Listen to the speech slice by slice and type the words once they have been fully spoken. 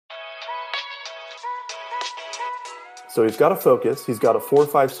So he's got a focus, he's got a 4,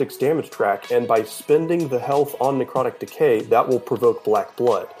 5, 6 damage track, and by spending the health on Necrotic Decay, that will provoke Black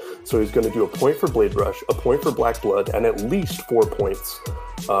Blood. So he's going to do a point for Blade Rush, a point for Black Blood, and at least 4 points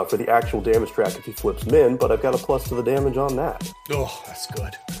for the actual damage track if he flips Min, but I've got a plus to the damage on that. Oh, that's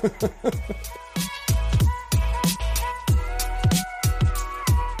good.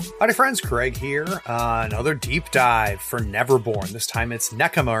 Howdy friends, Craig here. Another deep dive for Neverborn. This time it's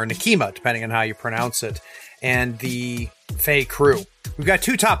Nekima or Nekima, depending on how you pronounce it, and the Fae crew. We've got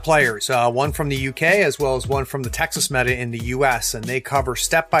 2 top players, one from the UK as well as one from the Texas meta in the US, and they cover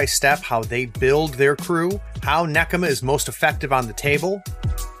step by step how they build their crew, how Nekima is most effective on the table,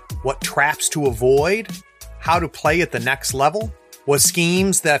 what traps to avoid, how to play at the next level, what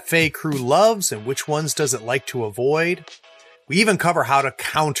schemes that Fae crew loves and which ones does it like to avoid. We even cover how to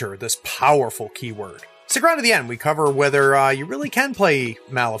counter this powerful keyword. Stick around to the end. We cover whether you really can play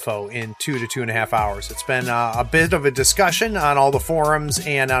Malifaux in 2 to 2.5 hours. It's been a bit of a discussion on all the forums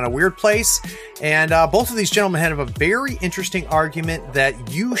and on a weird place. And both of these gentlemen have a very interesting argument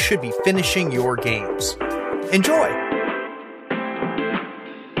that you should be finishing your games. Enjoy.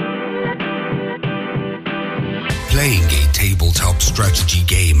 Playing a tabletop strategy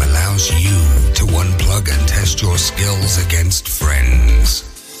game allows you to unplug and test your skills against friends.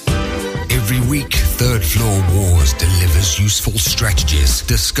 Every week, Third Floor Wars delivers useful strategies,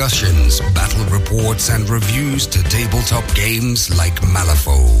 discussions, battle reports, and reviews to tabletop games like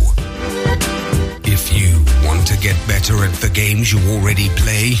Malifaux. If you want to get better at the games you already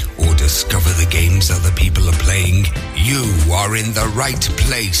play, or discover the games other people are playing, you are in the right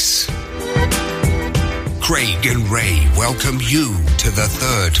place. Craig and Ray welcome you to the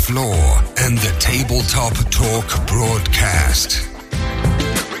Third Floor and the Tabletop Talk broadcast.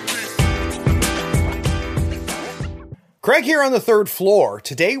 Craig here on the Third Floor.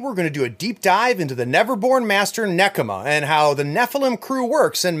 Today we're going to do a deep dive into the Neverborn Master Nekima and how the Nephilim crew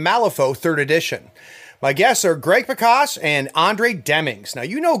works in Malifaux 3rd Edition. My guests are Greg Picasse and Andre Demings. Now,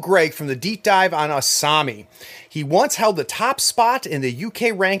 you know Greg from the deep dive on Asami. He once held the top spot in the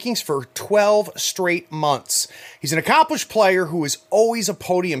UK rankings for 12 straight months. He's an accomplished player who is always a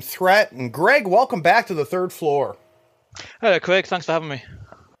podium threat. And Greg, welcome back to the Third Floor. Hello, Craig. Thanks for having me.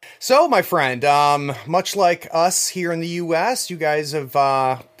 So, my friend, much like us here in the U.S., you guys have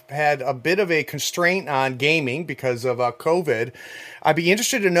had a bit of a constraint on gaming because of COVID. I'd be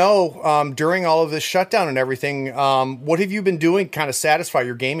interested to know, during all of this shutdown and everything, what have you been doing to kind of satisfy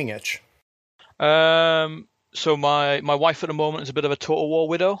your gaming itch? So my wife at the moment is a bit of a Total War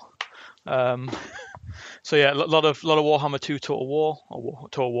widow. So yeah, a lot of Warhammer 2 Total War, or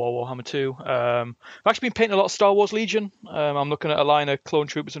Total War Warhammer 2. I've actually been painting a lot of Star Wars Legion. I'm looking at a line of clone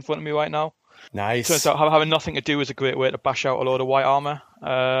troopers in front of me right now. Nice. Turns out having nothing to do is a great way to bash out a load of white armor.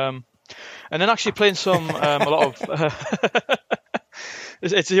 And then actually playing some a lot of.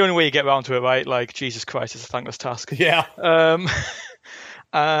 It's the only way you get around to it, right? Like, Jesus Christ, it's a thankless task. Yeah.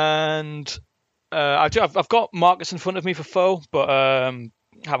 And I've got Marcus in front of me for foe, but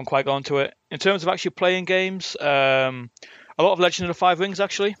haven't quite gone to it. In terms of actually playing games, a lot of Legend of the Five Rings,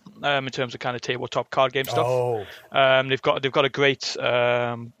 actually, in terms of kind of tabletop card game stuff. Oh. They've got a great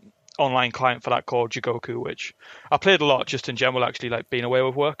online client for that called Jigoku, which I played a lot just in general, actually, like being away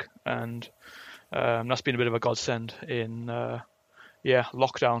with work, and that's been a bit of a godsend in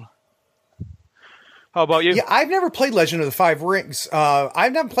lockdown. How about you? Yeah, I've never played Legend of the Five Rings.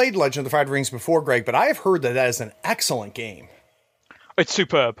 I've never played Legend of the Five Rings before, Greg, but I have heard that is an excellent game. It's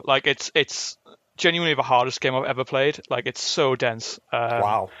superb. Like, it's genuinely the hardest game I've ever played. Like, it's so dense.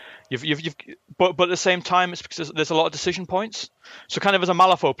 Wow. But at the same time, it's because there's a lot of decision points. So kind of as a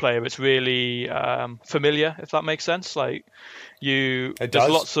Malifaux player, it's really familiar, if that makes sense. Like, there's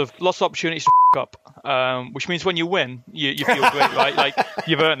lots of opportunities to f*** up, which means when you win, you feel great, right? Like,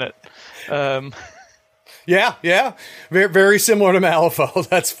 you've earned it. Yeah. Very, very similar to Malifaux.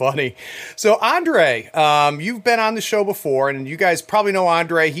 That's funny. So, Andre, you've been on the show before, and you guys probably know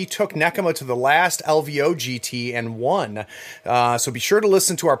Andre. He took Nekima to the last LVO GT and won. So be sure to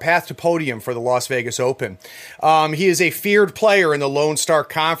listen to our Path to Podium for the Las Vegas Open. He is a feared player in the Lone Star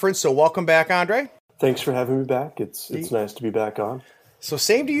Conference. So welcome back, Andre. Thanks for having me back. It's nice to be back on. So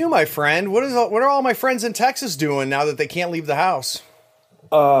same to you, my friend. What are all my friends in Texas doing now that they can't leave the house?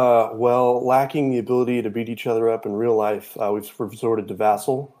 Well, lacking the ability to beat each other up in real life, we've resorted to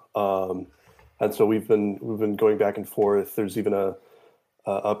Vassal, and so we've been going back and forth. There's even a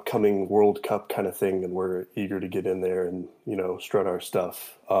upcoming World Cup kind of thing, and we're eager to get in there and strut our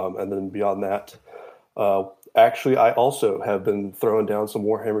stuff. And then beyond that, Actually, I also have been throwing down some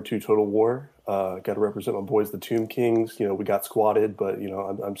Warhammer 2 Total War. Got to represent my boys, the Tomb Kings. We got squatted, but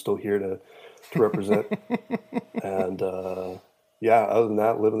I'm still here to represent. And other than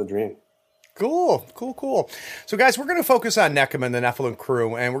that, living the dream. Cool. So, guys, we're going to focus on Nekema and the Nephilim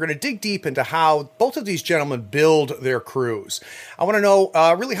crew, and we're going to dig deep into how both of these gentlemen build their crews. I want to know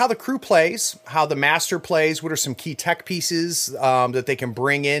really how the crew plays, how the master plays, what are some key tech pieces that they can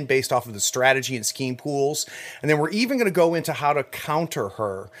bring in based off of the strategy and scheme pools, and then we're even going to go into how to counter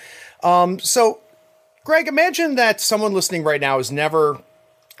her. So, Greg, imagine that someone listening right now has never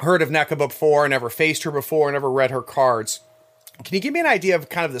heard of Nekema before, never faced her before, never read her cards. Can you give me an idea of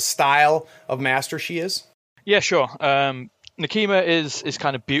kind of the style of master she is? Yeah, sure. Nekema is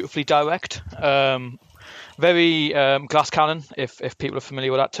kind of beautifully direct. Very glass cannon, if people are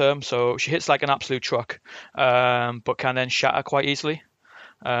familiar with that term. So she hits like an absolute truck, but can then shatter quite easily.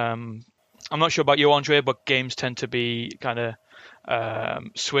 I'm not sure about you, Andre, but games tend to be kind of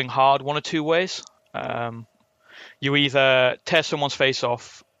swing hard one or two ways. You either tear someone's face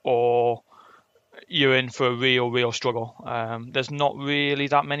off or you're in for a real struggle. There's not really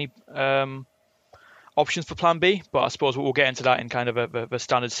that many options for plan B, but I suppose we'll get into that in kind of a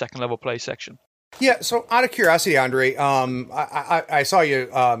standard second level play section. Yeah, so out of curiosity, Andre, I saw you,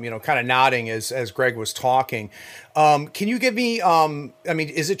 kind of nodding as Greg was talking. Can you give me,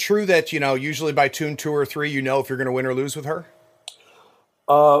 is it true that, usually by turn 2 or 3, if you're going to win or lose with her?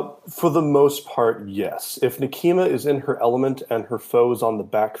 For the most part, yes. If Nekema is in her element and her foe is on the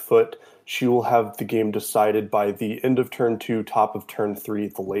back foot, she will have the game decided by the end of turn 2, top of turn 3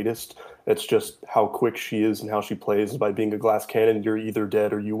 at the latest. It's just how quick she is and how she plays. By being a glass cannon, you're either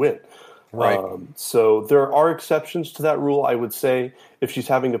dead or you win. Right. So there are exceptions to that rule, I would say. If she's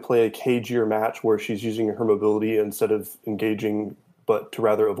having to play a cagier match where she's using her mobility instead of engaging, but to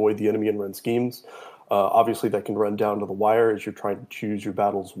rather avoid the enemy and run schemes, obviously that can run down to the wire as you're trying to choose your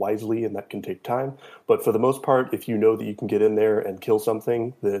battles wisely, and that can take time. But for the most part, if you know that you can get in there and kill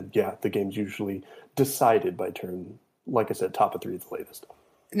something, then yeah, the game's usually decided by turn, like I said, top of 3 at the latest.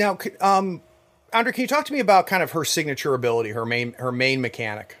 Now, Andre, can you talk to me about kind of her signature ability, her main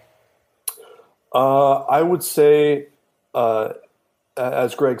mechanic? I would say,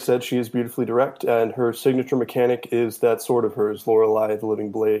 as Greg said, she is beautifully direct, and her signature mechanic is that sword of hers, Lorelei, the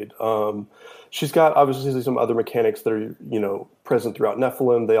Living Blade. She's got obviously some other mechanics that are, present throughout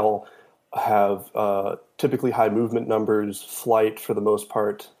Nephilim. They all have typically high movement numbers, flight for the most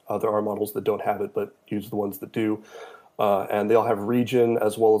part. There are models that don't have it, but use the ones that do. And they all have regen,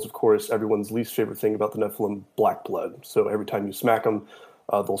 as well as, of course, everyone's least favorite thing about the Nephilim, black blood. So every time you smack them,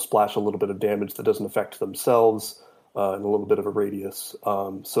 they'll splash a little bit of damage that doesn't affect themselves in a little bit of a radius.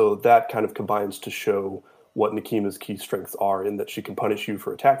 So that kind of combines to show what Nekema's key strengths are, in that she can punish you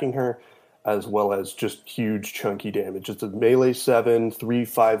for attacking her, as well as just huge chunky damage. It's a melee 7, 3,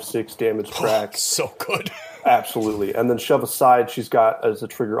 5, 6 damage track. So good. Absolutely. And then shove aside, she's got, as a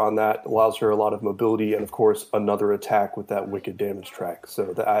trigger on that, allows her a lot of mobility and, of course, another attack with that wicked damage track.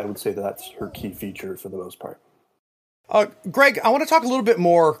 So I would say that's her key feature for the most part. Greg, I want to talk a little bit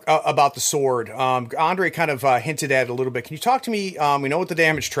more about the sword. Andre kind of hinted at it a little bit. Can you talk to me? We know what the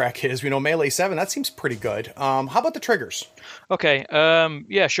damage track is. We know melee 7. That seems pretty good. How about the triggers? Okay.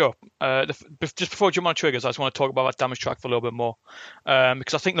 Yeah, sure. Just before we jump on triggers, I just want to talk about that damage track for a little bit more.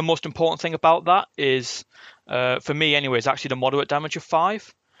 Because I think the most important thing about that is, for me anyway, is actually the moderate damage of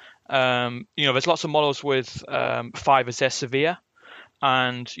 5. There's lots of models with 5 as their severe.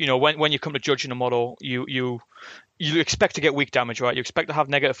 And, when you come to judging a model, you expect to get weak damage, right? You expect to have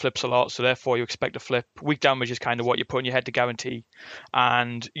negative flips a lot, so therefore you expect to flip. Weak damage is kind of what you put in your head to guarantee.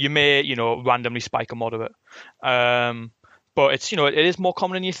 And you may, randomly spike a moderate. But it's, it is more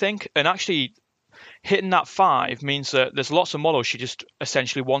common than you think. And actually, hitting that 5 means that there's lots of models she just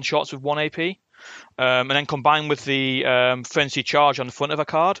essentially one-shots with 1 AP. And then combined with the Frenzy Charge on the front of her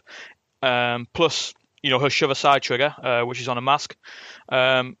card, plus her shove aside trigger, which is on a mask,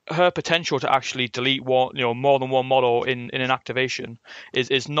 her potential to actually delete more than one model in an activation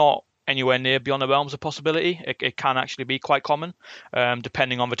is not anywhere near beyond the realms of possibility. It can actually be quite common,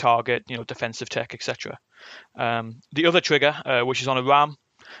 depending on the target, defensive tech, etc. The other trigger, which is on a ram,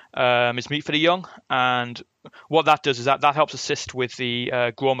 is Meat for the Young, and what that does is that helps assist with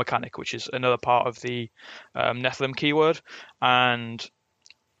the grow mechanic, which is another part of the Nephilim keyword. And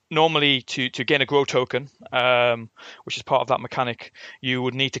normally, to gain a grow token, which is part of that mechanic, you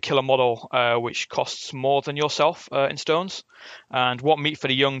would need to kill a model which costs more than yourself in stones. And what Meat for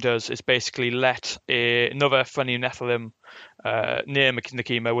the Young does is basically let another friendly Nephilim near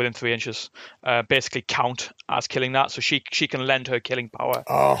Nekema within 3 inches basically count as killing that. So she can lend her killing power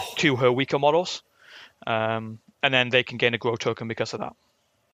to her weaker models. and then they can gain a grow token because of that.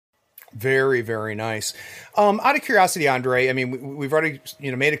 Very, very nice. Out of curiosity, Andre, I mean, we've already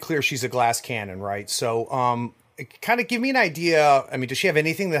made it clear she's a glass cannon, right? So kind of give me an idea. I mean, does she have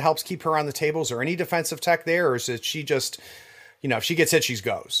anything that helps keep her on the tables, or any defensive tech there, or is it she just, if she gets hit,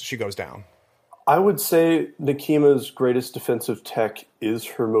 she goes down? I would say Nekima's greatest defensive tech is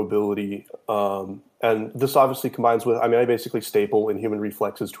her mobility. And this obviously combines with, I basically staple Inhuman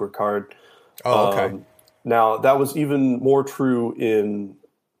Reflexes to her card. Oh, okay. Now, that was even more true in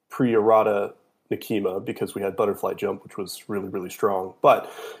pre-errata Nekima, because we had Butterfly Jump, which was really, really strong.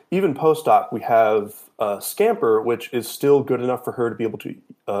 But even post-op, we have Scamper, which is still good enough for her to be able to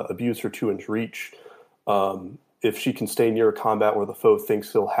abuse her 2-inch reach. If she can stay near a combat where the foe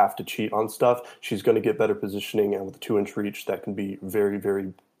thinks he'll have to cheat on stuff, she's going to get better positioning, and with the 2-inch reach, that can be very,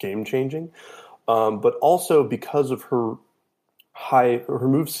 very game-changing. But also because of her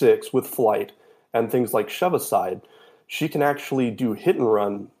move 6 with flight and things like Shove Aside, she can actually do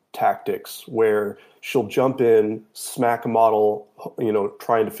hit-and-run tactics where she'll jump in, smack a model,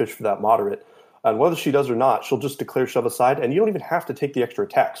 trying to fish for that moderate. And whether she does or not, she'll just declare Shove Aside, and you don't even have to take the extra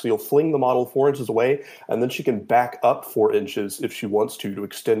attack. So you'll fling the model 4 inches away, and then she can back up 4 inches if she wants to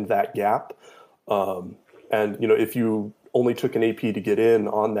extend that gap. And, if you only took an AP to get in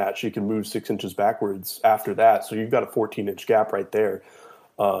on that, she can move 6 inches backwards after that. So you've got a 14-inch gap right there.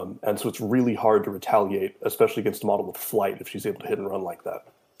 And so it's really hard to retaliate, especially against a model with flight, if she's able to hit and run like that.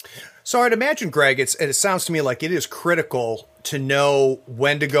 So I'd imagine, Greg, it sounds to me like it is critical to know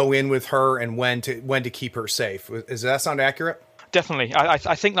when to go in with her and when to keep her safe. Does that sound accurate? Definitely.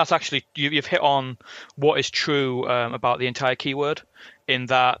 I think that's actually, you've hit on what is true about the entire keyword, in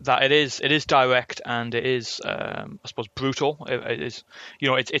that it is direct, and it is, I suppose, brutal. It is,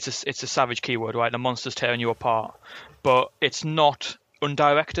 it's a savage keyword, right? The monster's tearing you apart, but it's not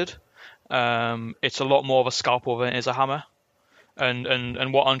undirected. It's a lot more of a scalpel than it is a hammer.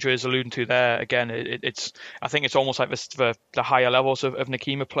 And what Andre is alluding to there, again, I think it's almost like the higher levels of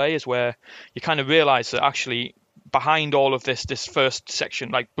Nekima play is where you kind of realize that actually behind all of this first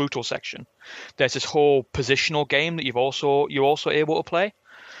section, like brutal section, there's this whole positional game that you're also able to play,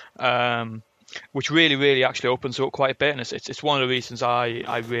 which really, really actually opens up quite a bit, and it's one of the reasons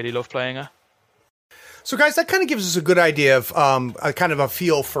I really love playing her. So, guys, that kind of gives us a good idea of a kind of a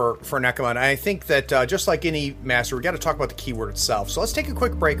feel for Nekima. And I think that just like any master, we got to talk about the keyword itself. So let's take a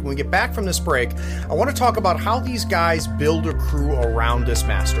quick break. When we get back from this break, I want to talk about how these guys build a crew around this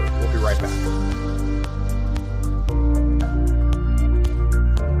master. We'll be right back.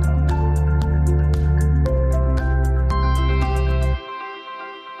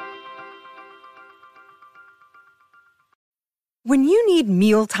 When you need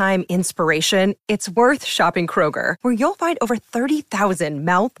mealtime inspiration, it's worth shopping Kroger, where you'll find over 30,000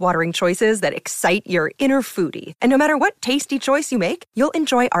 mouth-watering choices that excite your inner foodie. And no matter what tasty choice you make, you'll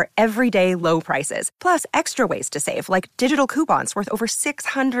enjoy our everyday low prices, plus extra ways to save, like digital coupons worth over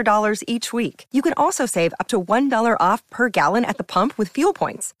 $600 each week. You can also save up to $1 off per gallon at the pump with fuel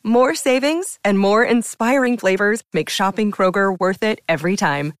points. More savings and more inspiring flavors make shopping Kroger worth it every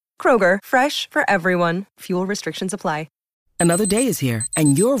time. Kroger, fresh for everyone. Fuel restrictions apply. Another day is here,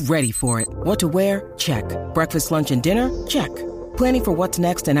 and you're ready for it. What to wear? Check. Breakfast, lunch, and dinner? Check. Planning for what's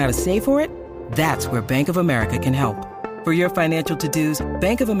next and how to save for it? That's where Bank of America can help. For your financial to-dos,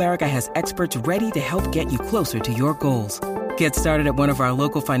 Bank of America has experts ready to help get you closer to your goals. Get started at one of our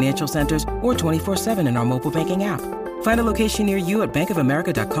local financial centers or 24/7 in our mobile banking app. Find a location near you at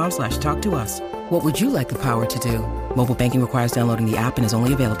bankofamerica.com/talktous. What would you like the power to do? Mobile banking requires downloading the app and is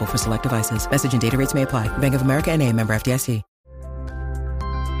only available for select devices. Message and data rates may apply. Bank of America NA, member FDIC.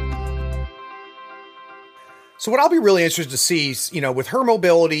 So what I'll be really interested to see is, with her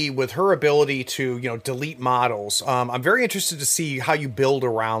mobility, with her ability to, delete models, I'm very interested to see how you build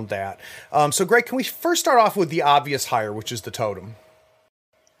around that. So Greg, can we first start off with the obvious hire, which is the totem?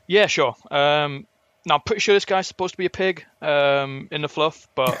 Yeah, sure. Now I'm pretty sure this guy's supposed to be a pig in the fluff,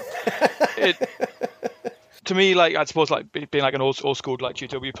 but to me, I suppose being like an old school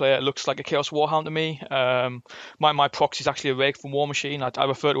GW player, it looks like a Chaos Warhound to me. My proxy is actually a Reg from War Machine. I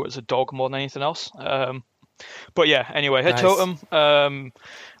refer to it as a dog more than anything else. But yeah, anyway, her totem,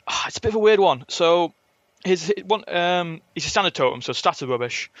 it's a bit of a weird one. So he's a standard totem, so stats are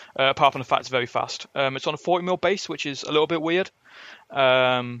rubbish, apart from the fact it's very fast. It's on a 40 mil base, which is a little bit weird.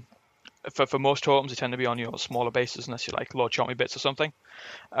 for most totems, they tend to be on your smaller bases unless you like Lord Chommy Bits or something.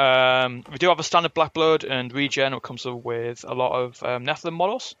 We do have a standard Black Blood and regen, which comes with a lot of Nephilim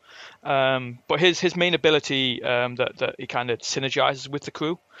models. But his main ability that he kind of synergizes with the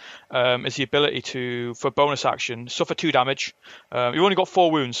crew is the ability to, for bonus action, suffer 2 damage. You've only got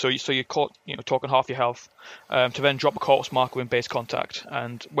 4 wounds, so you're caught, talking half your health, to then drop a corpse marker in base contact.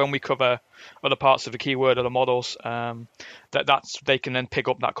 And when we cover other parts of the keyword or the models, they can then pick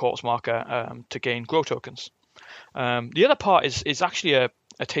up that corpse marker to gain grow tokens. The other part is actually a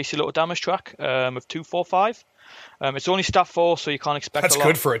tasty little damage track of 2, 4, 5. It's only stat 4, so you can't expect That's a lot.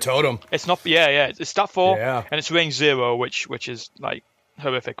 good for a totem. It's not, it's stat 4, and it's range 0, which is like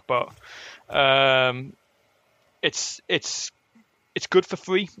horrific, but it's good for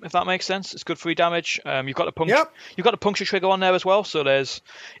free, if that makes sense. It's good free damage. You've got the puncture trigger on there as well, so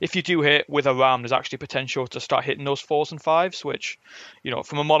if you do hit with a ram, there's actually potential to start hitting those 4s and 5s, which,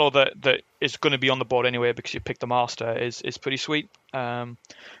 from a model that is going to be on the board anyway because you picked the master, is pretty sweet. And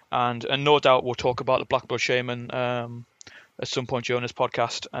no doubt we'll talk about the Black Blood Shaman at some point during this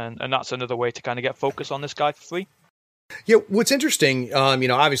podcast, and that's another way to kind of get focus on this guy for free. Yeah, what's interesting,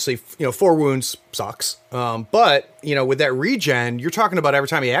 obviously, 4 wounds sucks. But, with that regen, you're talking about every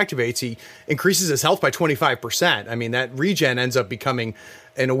time he activates, he increases his health by 25%. I mean, that regen ends up becoming,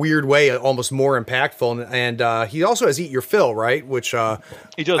 in a weird way, almost more impactful. And he also has Eat Your Fill, right? Which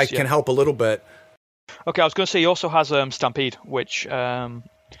he does, can help a little bit. Okay, I was going to say he also has Stampede, which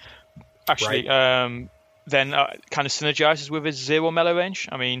actually... Right. Then kind of synergizes with his 0 melee range.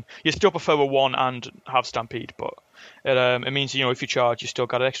 I mean, you still prefer a 1 and have Stampede, but it means, if you charge, you still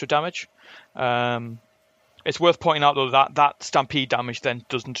got extra damage. It's worth pointing out, though, that Stampede damage then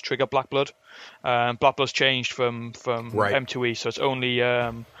doesn't trigger Black Blood. Black Blood's changed from M2E, so it's only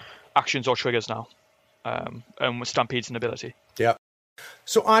actions or triggers now. And with Stampede's an ability. Yeah.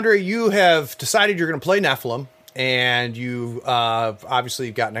 So, Andre, you have decided you're going to play Nephilim. And you've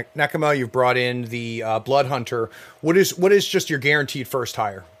obviously got Nekema. You've brought in the Blood Hunter. What is just your guaranteed first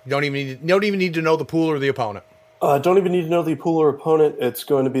hire? You don't even need to know the pool or the opponent. Don't even need to know the pool or opponent. It's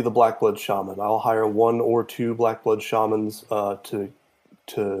going to be the Black Blood Shaman. I'll hire 1 or 2 Black Blood Shamans to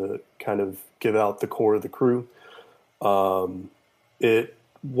kind of give out the core of the crew. What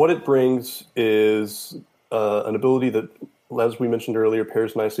it brings is an ability that, as we mentioned earlier,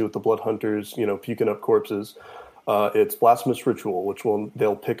 pairs nicely with the Blood Hunters. Puking up corpses. It's Blasphemous Ritual, which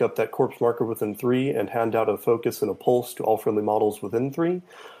they'll pick up that corpse marker within 3 and hand out a focus and a pulse to all friendly models within 3.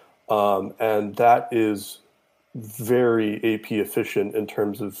 And that is very AP efficient in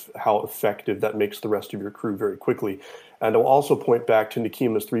terms of how effective that makes the rest of your crew very quickly. And I'll also point back to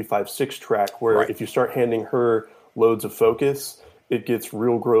Nekima's 3-5-6 track, where if you start handing her loads of focus, it gets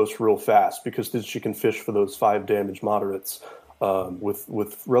real gross real fast, because then she can fish for those 5 damage moderates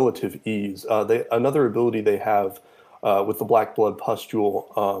with relative ease. Another ability they have with the Black Blood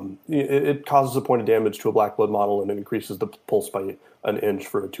Pustule, it causes a point of damage to a Black Blood model, and it increases the pulse by an inch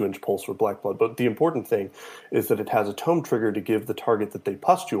for a 2-inch pulse for Black Blood. But the important thing is that it has a tome trigger to give the target that they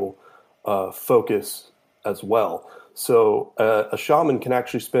pustule focus as well. So a shaman can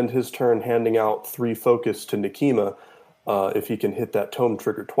actually spend his turn handing out 3 focus to Nekima if he can hit that tome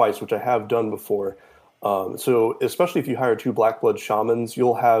trigger twice, which I have done before. So especially if you hire 2 Black Blood Shamans,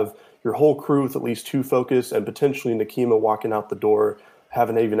 you'll have your whole crew with at least 2 focus, and potentially Nekima walking out the door,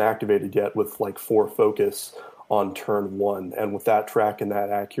 haven't even activated yet, with like 4 focus on turn 1. And with that track and that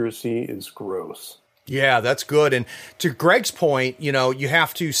accuracy is gross. Yeah, that's good. And to Greg's point, you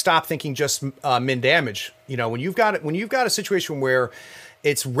have to stop thinking just min damage. When you've got a situation where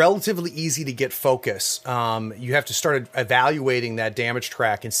it's relatively easy to get focus, you have to start evaluating that damage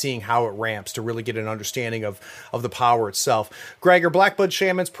track and seeing how it ramps to really get an understanding of the power itself. Greg, are Black Blood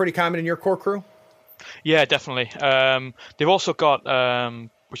Shamans pretty common in your core crew? Yeah, definitely. They've also got,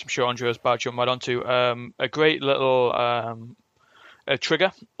 which I'm sure Andrea's about to jump right onto, a great little a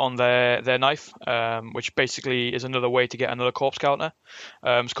trigger on their knife, which basically is another way to get another corpse counter.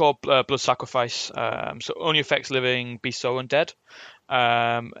 It's called Blood Sacrifice, so only affects living, beasts, or undead.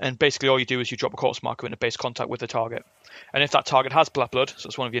 And basically all you do is you drop a corpse marker into base contact with the target. And if that target has Black Blood, so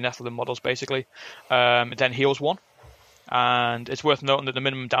it's one of your Nephilim models basically, it then heals 1. And it's worth noting that the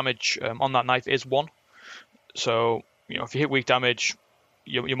minimum damage on that knife is 1. So, if you hit weak damage,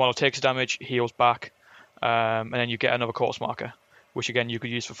 your model takes damage, heals back, and then you get another corpse marker, which again you could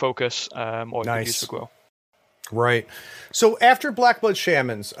use for focus, or you could use for grow. Right. So after Black Blood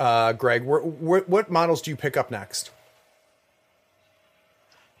Shamans, Greg, what models do you pick up next?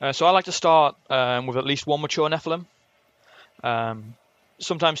 So I like to start with at least 1 mature Nephilim,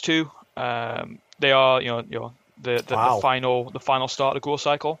 sometimes 2. They are, the final start of the growth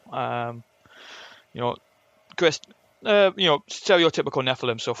cycle. Chris, stereotypical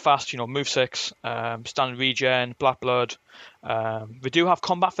Nephilim, so fast, move 6, standard regen, black blood. They do have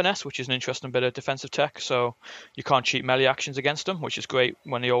combat finesse, which is an interesting bit of defensive tech, so you can't cheat melee actions against them, which is great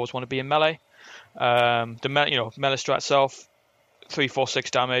when they always want to be in melee. The melee strat itself, 3, 4,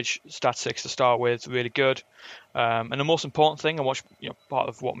 6 damage, stat 6 to start with, really good. And the most important thing, and part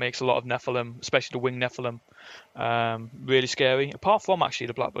of what makes a lot of Nephilim, especially the winged Nephilim, really scary, apart from actually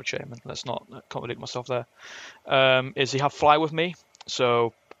the Blackblood Shaman, let's not contradict myself there, is they have Fly with Me.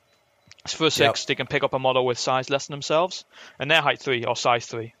 So for 6, they can pick up a model with size less than themselves, and they're height 3 or size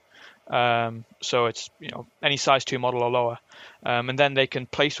 3. So it's any size 2 model or lower, and then they can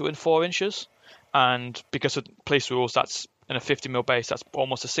place within 4 inches, and because of place rules, that's in a 50 mil base, that's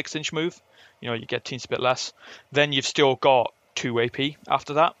almost a 6-inch move. You get teens a bit less. Then you've still got 2 AP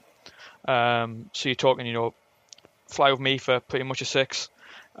after that. So you're talking, Fly with Me for pretty much a 6.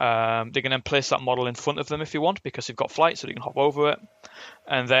 They can then place that model in front of them if you want, because they've got flight, so they can hop over it.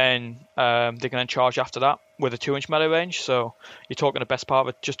 And then they can then charge after that with a 2-inch melee range. So you're talking the best part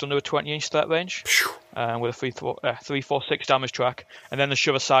of it, just under a 20-inch threat range, with a 3, 4, 6 damage track. And then the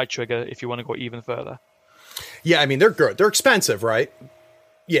shove aside trigger if you want to go even further. Yeah, I mean, they're good. They're expensive, right?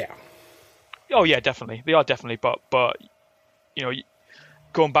 Yeah. Oh, yeah, definitely. They are definitely. But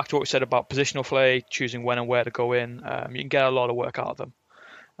going back to what we said about positional play, choosing when and where to go in, you can get a lot of work out of them.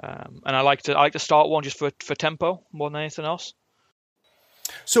 And I like to start one just for tempo more than anything else.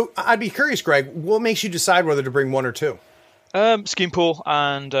 So I'd be curious, Greg, what makes you decide whether to bring 1 or 2? Scheme pool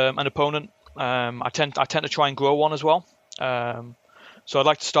and an opponent. I tend to try and grow one as well. So I'd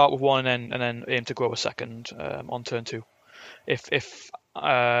like to start with 1 and then aim to grow a second on turn 2. If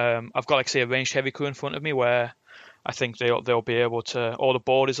I've got, like, say, a ranged heavy crew in front of me where I think they'll be able to, or the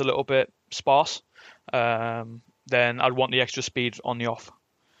board is a little bit sparse, then I'd want the extra speed on the off.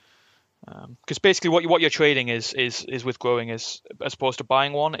 Because basically what you're trading is with growing, is, as opposed to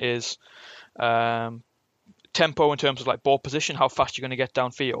buying one, is tempo in terms of like board position, how fast you're going to get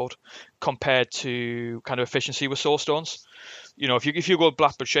downfield, compared to kind of efficiency with soul stones. If you go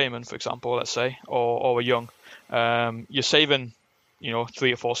Blackblood Shaman, for example, let's say, or a young, you're saving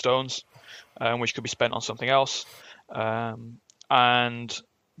 3 or 4 stones, which could be spent on something else, and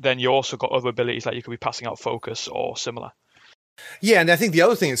then you also got other abilities, like you could be passing out focus or similar. Yeah, and I think the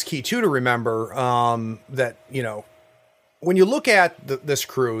other thing is key too to remember, that when you look at this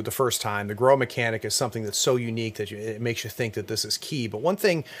crew the first time, the grow mechanic is something that's so unique that it makes you think that this is key. But one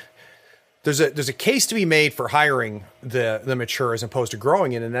thing, there's a case to be made for hiring the mature as opposed to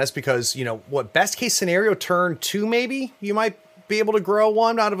growing it, and that's because best case scenario, turn 2 maybe you might be able to grow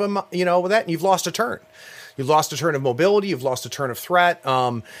 1 out of them, with that, and you've lost a turn. You've lost a turn of mobility. You've lost a turn of threat.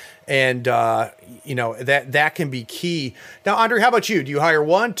 And that can be key. Now, Andre, how about you? Do you hire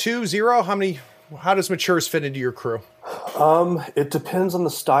 1, 2, 0? How does matures fit into your crew? It depends on the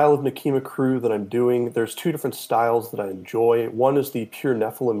style of Nekima crew that I'm doing. There's 2 different styles that I enjoy. One is the pure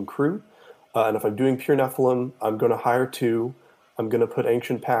Nephilim crew. And if I'm doing pure Nephilim, I'm going to hire 2. I'm going to put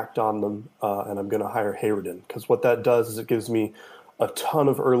Ancient Pact on them, and I'm going to hire Hayridin. Because what that does is it gives me a ton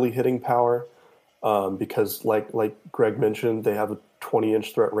of early hitting power. Because like Greg mentioned, they have a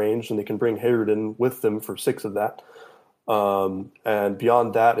 20-inch threat range, and they can bring Hayridin with them for 6 of that. And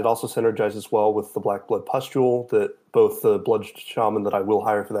beyond that, it also synergizes well with the Black Blood Pustule that both the Blood Shaman that I will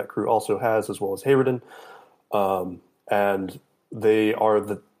hire for that crew also has, as well as Hayridin. And they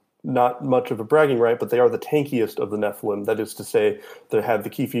are not much of a bragging right, but they are the tankiest of the Nephilim. That is to say, they have the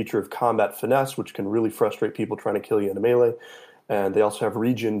key feature of combat finesse, which can really frustrate people trying to kill you in a melee. And they also have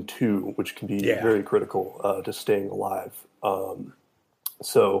Regen 2, which can be very critical to staying alive.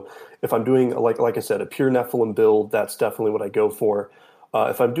 So if I'm doing, like I said, a pure Nephilim build, that's definitely what I go for.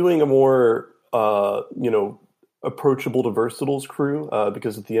 If I'm doing a more, approachable to Versatiles crew,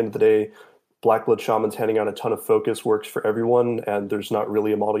 because at the end of the day, Blackblood Shaman's handing out a ton of focus works for everyone, and there's not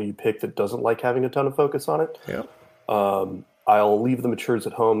really a model you pick that doesn't like having a ton of focus on it. Yeah. I'll leave the matures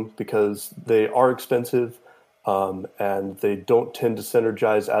at home because they are expensive. And they don't tend to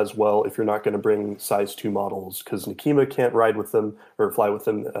synergize as well if you're not going to bring size 2 models, because Nekima can't ride with them or fly with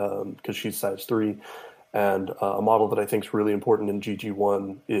them because she's size 3. And a model that I think is really important in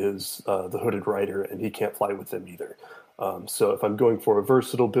GG1 is the Hooded Rider, and he can't fly with them either. So if I'm going for a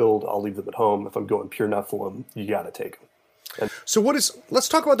versatile build, I'll leave them at home. If I'm going pure Nephilim, you got to take them. So let's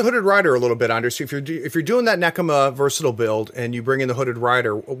talk about the Hooded Rider a little bit, Andre. So if you're doing that Nekima versatile build and you bring in the Hooded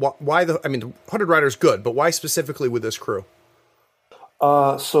Rider, the Hooded Rider is good, but why specifically with this crew?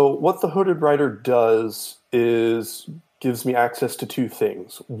 So what the Hooded Rider does is gives me access to two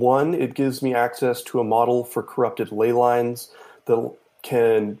things. One, it gives me access to a model for corrupted ley lines that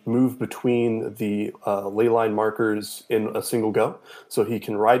can move between the ley line markers in a single go. So he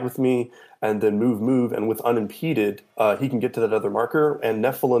can ride with me and then move, and with unimpeded, he can get to that other marker. And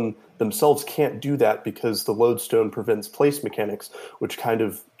Nephilim themselves can't do that because the lodestone prevents place mechanics, which kind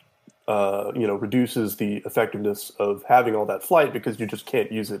of reduces the effectiveness of having all that flight because you just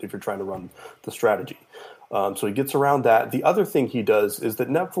can't use it if you're trying to run the strategy. So he gets around that. The other thing he does is that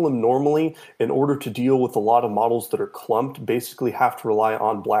Nephilim normally, in order to deal with a lot of models that are clumped, basically have to rely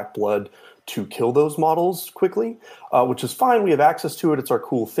on Black Blood to kill those models quickly, which is fine. We have access to it. It's our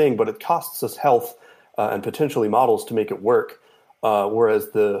cool thing, but it costs us health and potentially models to make it work. Whereas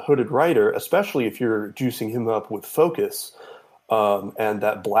the Hooded Rider, especially if you're juicing him up with focus, and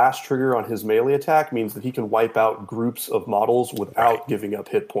that blast trigger on his melee attack means that he can wipe out groups of models without giving up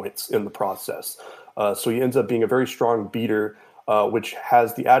hit points in the process. So he ends up being a very strong beater, which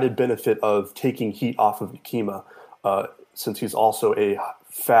has the added benefit of taking heat off of Nekima, since he's also a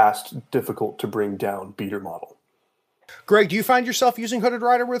fast, difficult to bring down beater model. Greg, do you find yourself using Hooded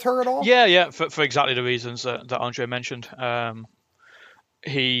Rider with her at all? Yeah, for exactly the reasons that Andre mentioned.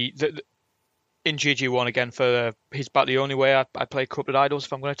 In GG1 again, he's about the only way I play Corrupted Idols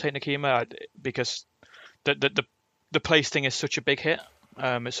if I'm going to take Nekima, because the place thing is such a big hit.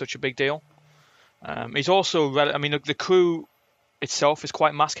 It's such a big deal. He's also, the crew itself is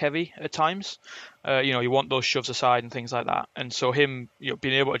quite mask heavy at times. You want those shoves aside and things like that. And so him,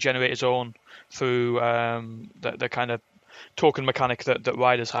 being able to generate his own through the kind of token mechanic that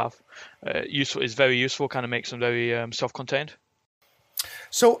riders have, is very useful. Kind of makes them very self-contained.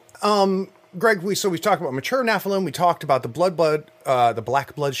 So, Greg, we've talked about mature Nephilim. We talked about the Black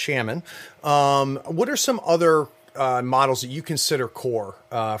Blood Shaman. What are some other models that you consider core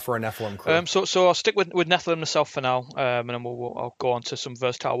for a Nephilim crew? So I'll stick with Nephilim myself for now, and then I'll go on to some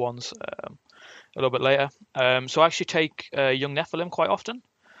versatile ones a little bit later. So I actually take young Nephilim quite often,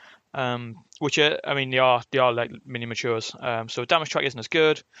 which they are like mini matures. So damage track isn't as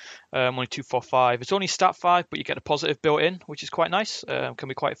good. Only 245. It's only stat 5, but you get a positive built in, which is quite nice. Can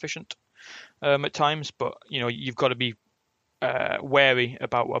be quite efficient at times, but you've got to be wary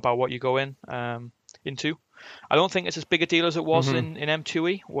about what you go into. I don't think it's as big a deal as it was in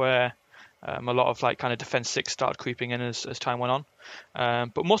M2E, where a lot of kind of defense 6 started creeping in as time went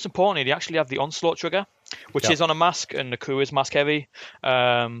on. But most importantly, they actually have the onslaught trigger, which is on a mask, and the crew is mask heavy.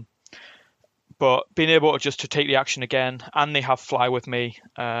 But being able to take the action again, and they have fly with me.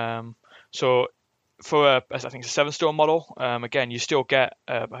 So for I think it's a 7-stone model, again you still get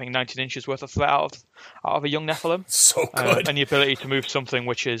I think 19 inches worth of threat out of a young Nephilim. So good, and the ability to move something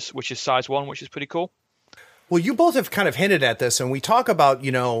which is size 1, which is pretty cool. Well, you both have kind of hinted at this, and we talk about,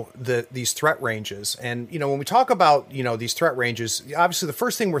 these threat ranges. And, when we talk about, these threat ranges, obviously the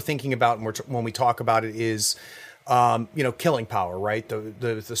first thing we're thinking about when we talk about it is, killing power, right?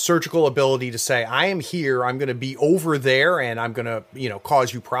 The surgical ability to say, I am here, I'm going to be over there, and I'm going to,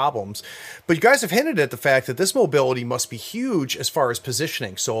 cause you problems. But you guys have hinted at the fact that this mobility must be huge as far as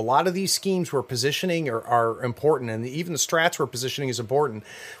positioning. So a lot of these schemes where positioning are important, and even the strats where positioning is important.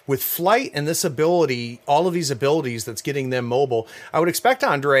 With flight and this ability, all of these abilities that's getting them mobile, I would expect,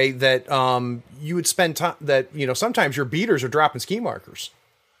 Andre, that you would spend time that, sometimes your beaters are dropping ski markers.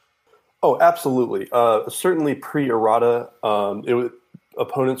 Oh, absolutely. Certainly pre-errata,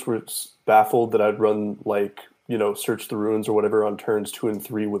 opponents were baffled that I'd run Search the Ruins or whatever on turns 2 and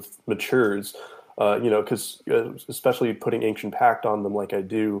 3 with matures, because especially putting Ancient Pact on them like I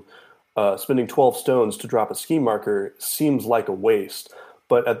do, spending 12 stones to drop a ski marker seems like a waste.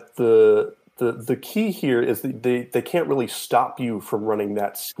 But at the key here is that they can't really stop you from running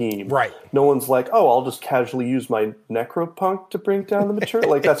that scheme. Right. No one's like, oh, I'll just casually use my Necropunk to bring down the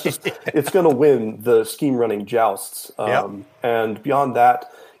mature. That's just, it's going to win the scheme running jousts. And beyond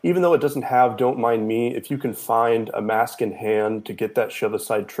that, even though it doesn't have Don't Mind Me, if you can find a mask in hand to get that shove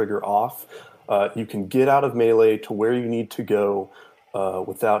aside trigger off, you can get out of melee to where you need to go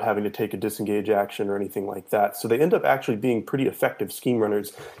without having to take a disengage action or anything like that. So they end up actually being pretty effective scheme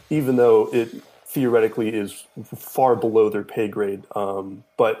runners, even though it theoretically is far below their pay grade.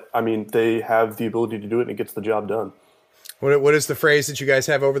 But, they have the ability to do it, and it gets the job done. What is the phrase that you guys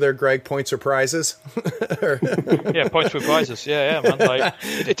have over there, Greg? Points or prizes? Yeah, points or prizes. Yeah, man.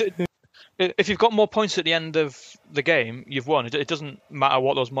 If you've got more points at the end of the game, you've won. It doesn't matter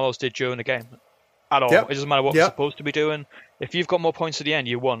what those models did during the game at all. It doesn't matter what they're supposed to be doing. If you've got more points at the end,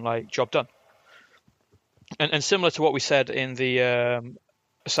 you won. Job done. And similar to what we said in the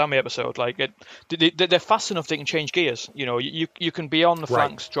Asami episode. Like they're fast enough they can change gears. You can be on the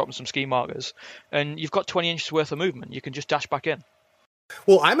flanks, dropping some ski markers, and you've got 20 inches worth of movement. You can just dash back in.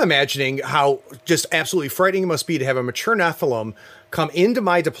 Well, I'm imagining how just absolutely frightening it must be to have a mature Nephilim come into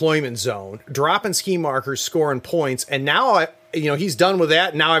my deployment zone, dropping ski markers, scoring points, and now he's done with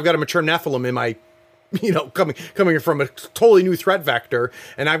that. Now I've got a mature Nephilim in my, coming from a totally new threat vector,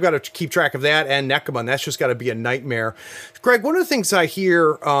 and I've got to keep track of that and Nekima, and that's just got to be a nightmare. Greg, one of the things I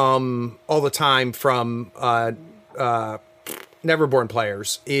hear all the time from Neverborn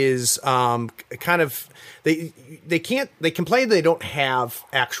players is kind of they complain they don't have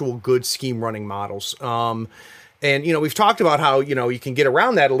actual good scheme running models. And we've talked about how you can get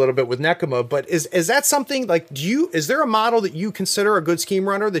around that a little bit with Nekima, but is that something like is there a model that you consider a good scheme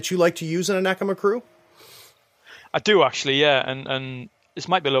runner that you like to use in a Nekima crew? I do actually, yeah, and this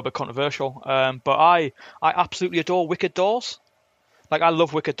might be a little bit controversial, but I absolutely adore Wicked Doors. Like I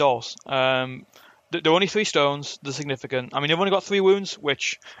love Wicked Doors. They're only 3 stones. They're significant. I mean, they've only got 3 wounds,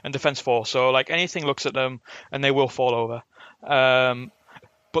 and defense 4. So like anything looks at them and they will fall over.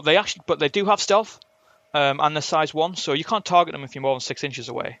 But they do have stealth, and they're size 1, so you can't target them if you're more than 6 inches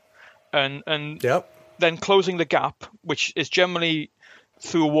away. And yep. Then closing the gap, which is generally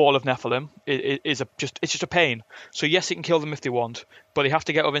through a wall of Nephilim, it's just a pain. So yes, it can kill them if they want, but they have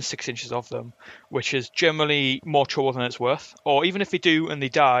to get within 6 inches of them, which is generally more trouble than it's worth. Or even if they do and they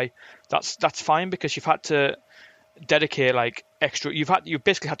die, that's fine because you've had to dedicate like extra. You've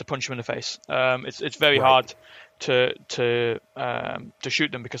basically had to punch them in the face. It's very hard to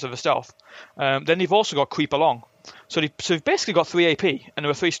shoot them because of the stealth. Then you've also got Creep Along. So you've basically got 3 AP and they're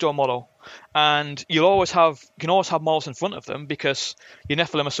a 3-stone model, and you can always have models in front of them because your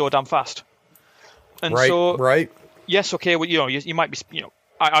Nephilim are so damn fast. And yes, okay, well, you might be,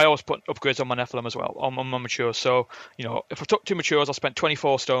 I always put upgrades on my Nephilim as well, on my matures. So, if I took 2 matures, I spent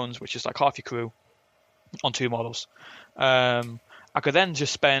 24 stones, which is like half your crew, on 2 models. I could then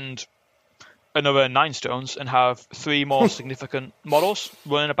just spend another 9 stones and have 3 more significant models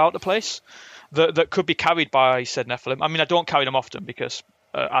running about the place that could be carried by said Nephilim. I mean, I don't carry them often because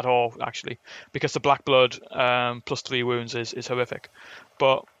at all, actually, because the Black Blood plus 3 wounds is horrific.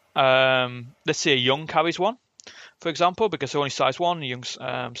 But let's say a Young carries 1, for example, because they're only size 1, the Young's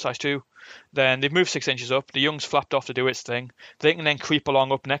size 2. Then they've moved 6 inches up. The Young's flapped off to do its thing. They can then creep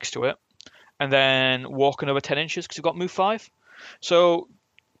along up next to it and then walk another 10 inches because they've got move 5. So,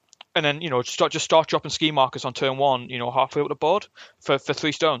 and then, start dropping ski markers on turn 1, halfway up the board for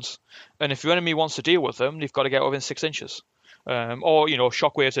 3 stones. And if your enemy wants to deal with them, they've got to get within 6 inches. Or,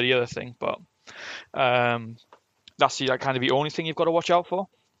 shockwaves are the other thing, but that's kind of the only thing you've got to watch out for.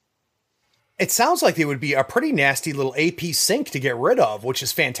 It sounds like they would be a pretty nasty little AP sink to get rid of, which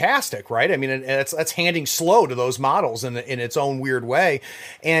is fantastic, right? I mean, that's handing slow to those models in its own weird way.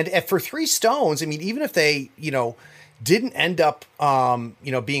 And for 3 stones, I mean, even if they, didn't end up,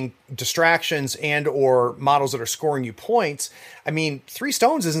 being distractions and or models that are scoring you points. I mean, 3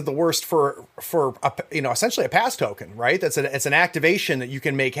 stones isn't the worst for essentially a pass token, right? It's an activation that you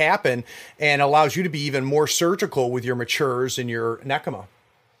can make happen and allows you to be even more surgical with your matures and your Nekima.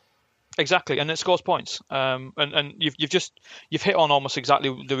 Exactly, and it scores points. And you've hit on almost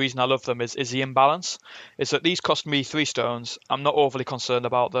exactly the reason I love them is the imbalance. Is that these cost me 3 stones. I'm not overly concerned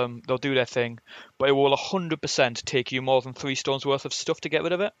about them. They'll do their thing, but it will 100% take you more than 3 stones worth of stuff to get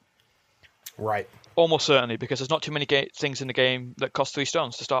rid of it. Right. Almost certainly, because there's not too many things in the game that cost 3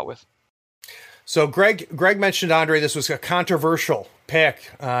 stones to start with. So Greg mentioned, Andre, this was a controversial pick.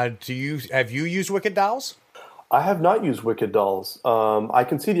 Have you used Wicked Dolls? I have not used Wicked Dolls. I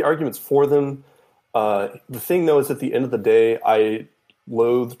can see the arguments for them. The thing, though, is at the end of the day, I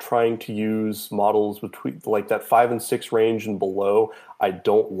loathe trying to use models between like that 5 and 6 range and below. I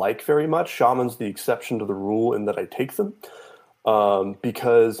don't like very much. Shaman's the exception to the rule in that I take them.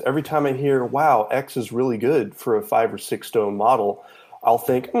 Because every time I hear, wow, X is really good for a 5 or 6 stone model, I'll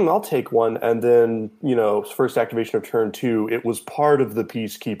think, I'll take one. And then, first activation of turn 2, it was part of the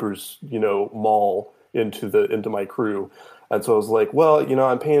Peacekeeper's, maul into my crew. And so I was like, well,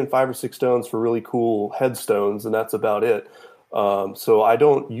 I'm paying 5 or 6 stones for really cool headstones, and that's about it. So I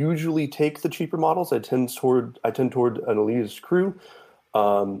don't usually take the cheaper models. I tend toward an elitist crew.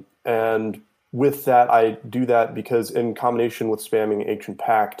 And with that, I do that because in combination with spamming Ancient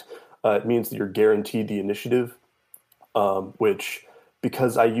Pact, it means that you're guaranteed the initiative, which,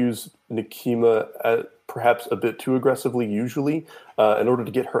 because I use Nekima perhaps a bit too aggressively usually, in order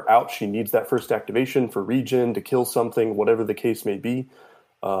to get her out, she needs that first activation for regen, to kill something, whatever the case may be.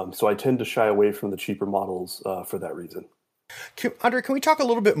 So I tend to shy away from the cheaper models for that reason. Andre, can we talk a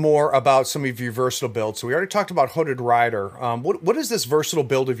little bit more about some of your versatile builds? So we already talked about Hooded Rider. What does this versatile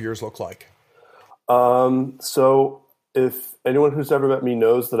build of yours look like? So if anyone who's ever met me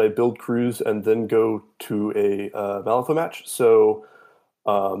knows that I build crews and then go to a Malifaux match. So,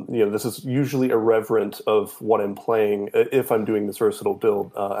 this is usually irreverent of what I'm playing if I'm doing this versatile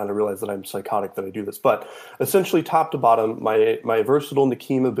build, and I realize that I'm psychotic that I do this. But essentially, top to bottom, my versatile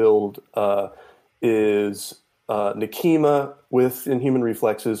Nekima build is Nekima with Inhuman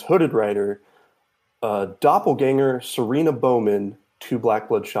Reflexes, Hooded Rider, Doppelganger, Serena Bowman, 2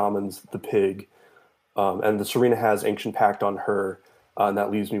 Blackblood Shamans, the Pig, and the Serena has Ancient Pact on her, and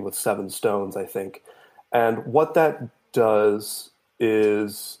that leaves me with 7 stones, I think. And what that does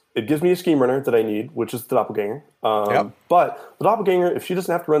is it gives me a scheme runner that I need, which is the Doppelganger. But the Doppelganger, if she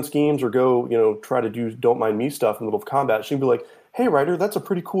doesn't have to run schemes or go, try to do don't mind me stuff in the middle of combat, she can be like, hey, Ryder, that's a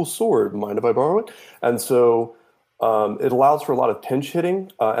pretty cool sword. Mind if I borrow it? And so it allows for a lot of pinch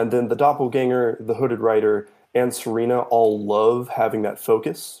hitting. And then the Doppelganger, the Hooded Rider, and Serena all love having that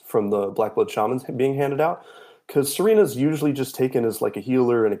focus from the Blackblood Shamans being handed out. Because Serena's usually just taken as like a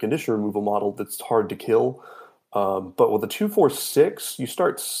healer and a condition removal model that's hard to kill. But with a 2/4/6, you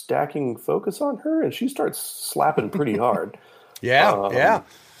start stacking focus on her, and she starts slapping pretty hard. Yeah.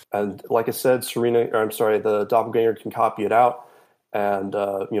 And like I said, the Doppelganger can copy it out and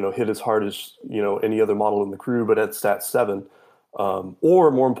hit as hard as any other model in the crew, but at stat 7.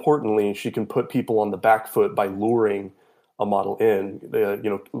 Or more importantly, she can put people on the back foot by luring a model in.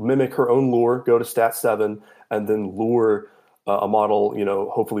 Mimic her own lure, go to stat 7, and then lure a model,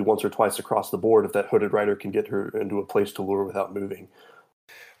 hopefully once or twice across the board if that Hooded Rider can get her into a place to lure without moving.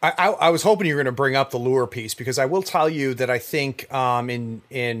 I was hoping you were going to bring up the lure piece, because I will tell you that I think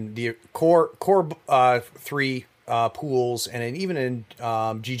in the core 3 pools and even in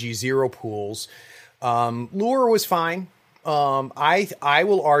GG0 pools, lure was fine. I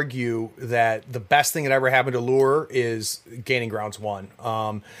will argue that the best thing that ever happened to lure is Gaining Grounds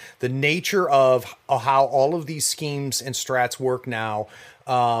 1. The nature of how all of these schemes and strats work now.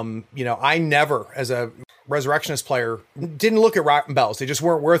 I never, as a Resurrectionist player, didn't look at Rotten Bells. They just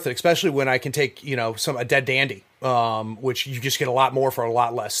weren't worth it, especially when I can take, a dead dandy, which you just get a lot more for a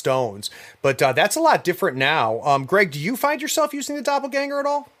lot less stones. But that's a lot different now. Greg, do you find yourself using the Doppelganger at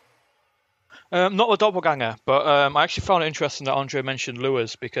all? Not the Doppelganger, but I actually found it interesting that Andre mentioned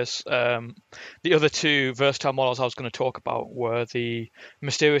lures, because the other 2 versatile models I was going to talk about were the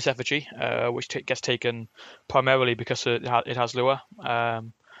Mysterious Effigy, which gets taken primarily because it has lure,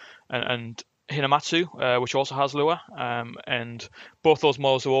 and Hinamatsu, which also has lure, and both those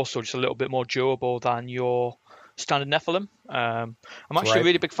models are also just a little bit more durable than your standard Nephilim. I'm actually a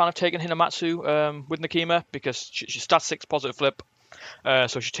really big fan of taking Hinamatsu with Nekima, because she's stat 6 positive flip.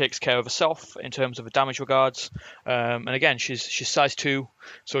 So she takes care of herself in terms of the damage regards, and again, she's size 2,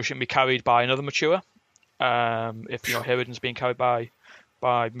 so she can be carried by another mature. If Heriden's being carried by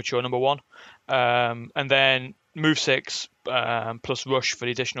mature number 1, and then move 6 plus rush for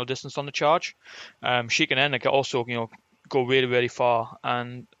the additional distance on the charge. She can then also go really, really far.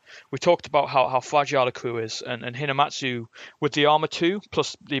 And we talked about how fragile a crew is, and Hinamatsu with the armor 2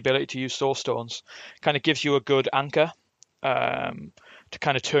 plus the ability to use soul stones kind of gives you a good anchor to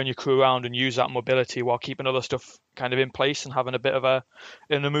kind of turn your crew around and use that mobility while keeping other stuff kind of in place and having a bit of an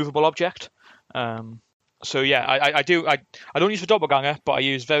immovable object. So yeah, I don't use the Doppelganger, but I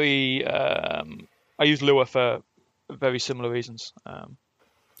use lure for very similar reasons.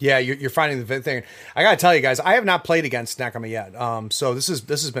 Yeah, you're finding the thing. I gotta tell you guys, I have not played against Nekima yet. So this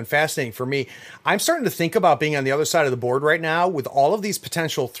has been fascinating for me. I'm starting to think about being on the other side of the board right now with all of these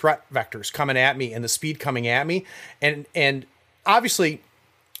potential threat vectors coming at me and the speed coming at me. And obviously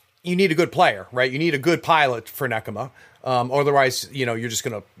you need a good player, right? You need a good pilot for Nekima. Otherwise, you're just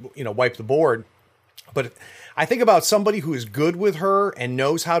gonna, wipe the board. But I think about somebody who is good with her and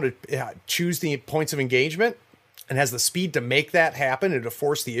knows how to choose the points of engagement and has the speed to make that happen and to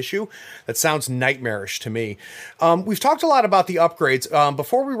force the issue. That sounds nightmarish to me. We've talked a lot about the upgrades.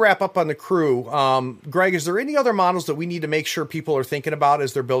 Before we wrap up on the crew, Greg, is there any other models that we need to make sure people are thinking about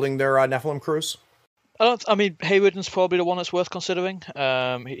as they're building their Nephilim crews? Hayriden's probably the one that's worth considering.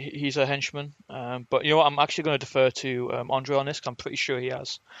 He's a henchman. But you know what? I'm actually going to defer to Andre on this, because I'm pretty sure he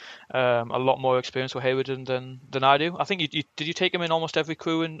has a lot more experience with Hayriden than I do. I think did you take him in almost every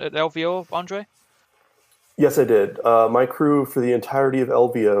crew at LVO, Andre? Yes, I did. My crew for the entirety of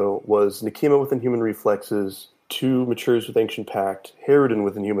LVO was Nekima with Inhuman Reflexes, 2 Matures with Ancient Pact, Hayriden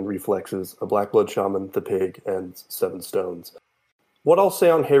with Inhuman Reflexes, a Blackblood Shaman, the Pig, and 7 stones. What I'll say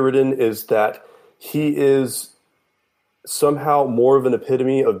on Hayriden is that he is somehow more of an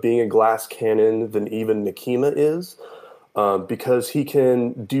epitome of being a glass cannon than even Nekima is. because he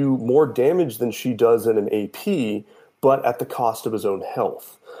can do more damage than she does in an AP, but at the cost of his own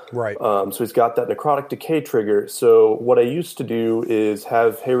health. Right. So he's got that necrotic decay trigger. So what I used to do is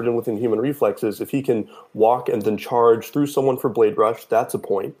have Hayridin with Inhuman Reflexes. If he can walk and then charge through someone for Blade Rush, that's a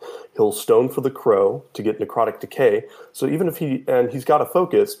point. He'll stone for the Crow to get necrotic decay. So even if he's got a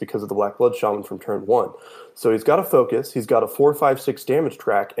focus because of the Black Blood Shaman from turn 1. So he's got a focus, he's got a 4, 5, 6 damage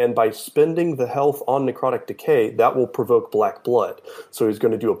track, and by spending the health on necrotic decay, that will provoke Black Blood. So he's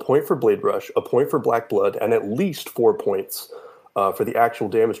going to do a point for Blade Rush, a point for Black Blood, and at least 4 points for the actual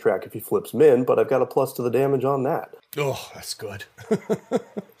damage track if he flips Min, but I've got a plus to the damage on that. Oh, that's good.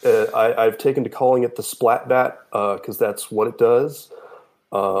 I've taken to calling it the Splat Bat because that's what it does.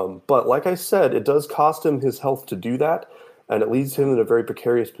 But like I said, it does cost him his health to do that, and it leaves him in a very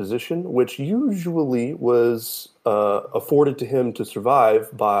precarious position, which usually was afforded to him to survive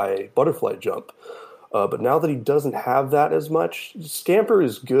by Butterfly Jump. But now that he doesn't have that as much, Scamper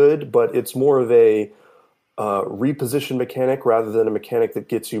is good, but it's more of a reposition mechanic rather than a mechanic that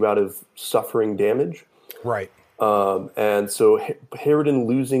gets you out of suffering damage. Right. And so Hayridin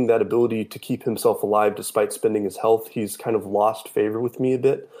losing that ability to keep himself alive despite spending his health, he's kind of lost favor with me a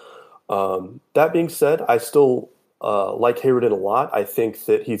bit. That being said, I still like Hayridin a lot. I think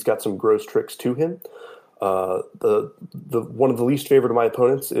that he's got some gross tricks to him. The one of the least favorite of my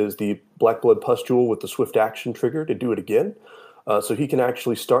opponents is the Black Blood Pustule with the swift action trigger to do it again. So he can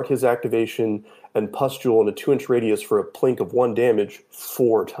actually start his activation and Pustule in a 2-inch radius for a plink of 1 damage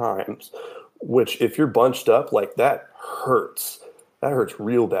 4 times, which if you're bunched up, like that hurts. That hurts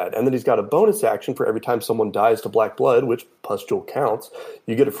real bad. And then he's got a bonus action for every time someone dies to Black Blood, which Pustule counts.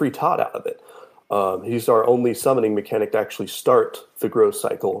 You get a free tot out of it. He's our only summoning mechanic to actually start the growth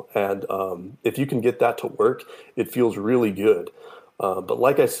cycle. And if you can get that to work, it feels really good. But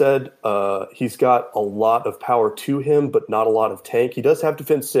like I said, he's got a lot of power to him, but not a lot of tank. He does have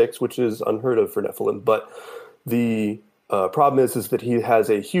Defense 6, which is unheard of for Nephilim. But the problem is that he has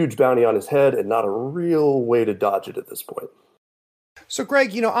a huge bounty on his head and not a real way to dodge it at this point. So,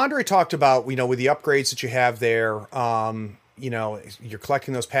 Greg, Andre talked about, with the upgrades that you have there, you're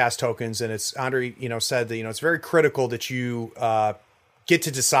collecting those pass tokens, and it's Andre, said that, it's very critical that you get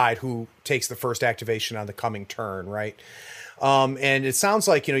to decide who takes the first activation on the coming turn, right? And it sounds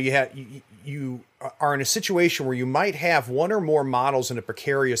like, you are in a situation where you might have one or more models in a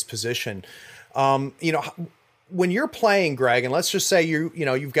precarious position. When you're playing, Greg, and let's just say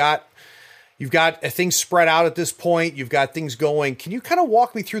you've got things spread out at this point, you've got things going. Can you kind of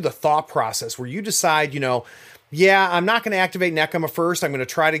walk me through the thought process where you decide, I'm not going to activate Nekema first. I'm going to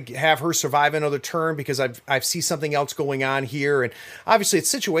try to have her survive another turn because I see something else going on here. And obviously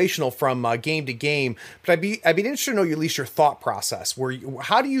it's situational from game to game, but I'd be interested to know at least your thought process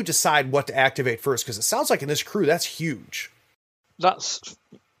how do you decide what to activate first? Because it sounds like in this crew, that's huge. That's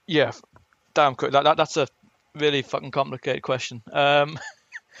damn quick. That's a really fucking complicated question.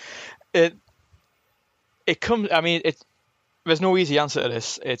 It comes, there's no easy answer to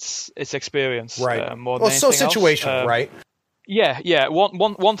this. It's experience, right? More than so situational, else. Right? Yeah.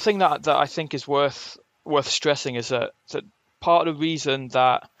 One thing that I think is worth stressing is that part of the reason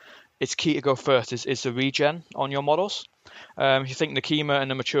that it's key to go first is the regen on your models. If you think Nekema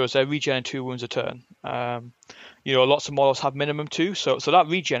and the Matures, they're regening 2 wounds a turn. Lots of models have minimum 2, so that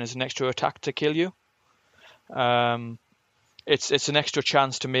regen is an extra attack to kill you. It's an extra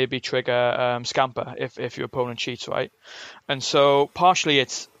chance to maybe trigger Scamper if your opponent cheats, right? And so partially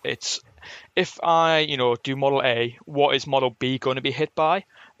it's if I do model A, what is model B going to be hit by?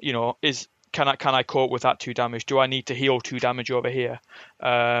 Can I cope with that 2 damage? Do I need to heal 2 damage over here?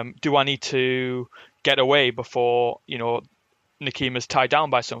 Do I need to get away before Nekema's tied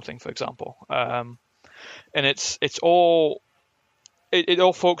down by something, for example? And it all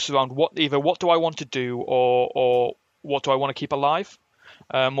focuses around what do I want to do or what do I want to keep alive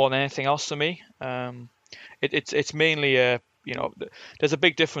more than anything else to me. It's mainly there's a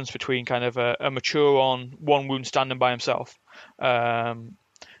big difference between kind of a mature on 1 wound standing by himself and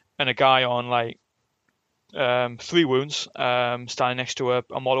a guy on 3 wounds standing next to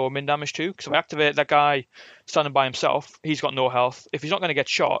a model with min damage too. Because if I activate that guy standing by himself, he's got no health. If he's not going to get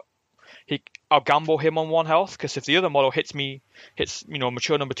shot, I'll gamble him on 1 health, because if the other model hits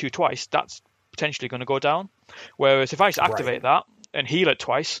mature number 2 twice, that's potentially going to go down. Whereas if I just activate that and heal it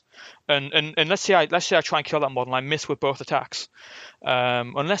twice, and let's say I try and kill that model, and I miss with both attacks,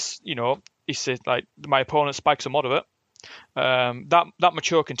 unless he says my opponent spikes a moderate, that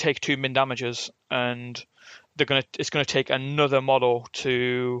mature can take 2 min damages, and it's gonna take another model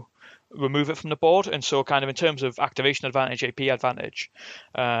to remove it from the board. And so kind of in terms of activation advantage, AP advantage,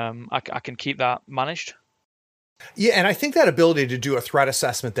 I can keep that managed. Yeah, and I think that ability to do a threat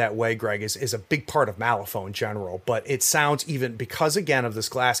assessment that way, Greg, is a big part of Malifaux in general. But it sounds even, because again of this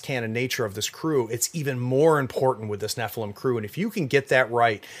glass cannon nature of this crew, it's even more important with this Nephilim crew. And if you can get that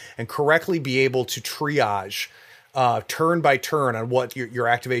right and correctly be able to triage turn by turn on what your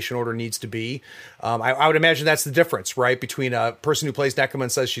activation order needs to be. I would imagine that's the difference, right? Between a person who plays Nekoma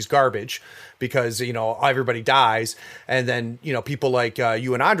and says she's garbage because, everybody dies. And then, people like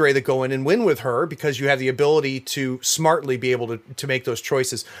you and Andre that go in and win with her because you have the ability to smartly be able to make those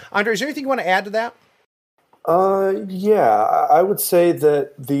choices. Andre, is there anything you want to add to that? Yeah, I would say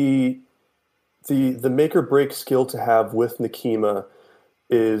that the make or break skill to have with Nekima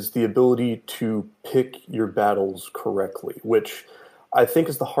is the ability to pick your battles correctly, which I think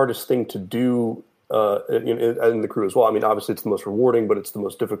is the hardest thing to do in the crew as well. I mean, obviously it's the most rewarding, but it's the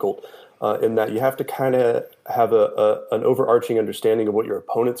most difficult in that you have to kind of have an overarching understanding of what your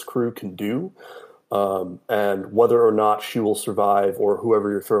opponent's crew can do and whether or not she will survive or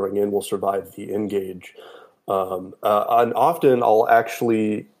whoever you're throwing in will survive the engage. And often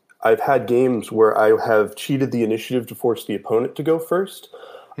I've had games where I have cheated the initiative to force the opponent to go first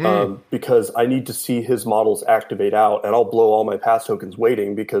because I need to see his models activate out, and I'll blow all my pass tokens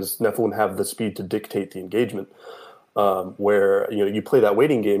waiting because Nephilim have the speed to dictate the engagement. Where you play that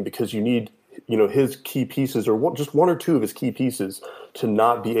waiting game because you need his key pieces or just one or two of his key pieces to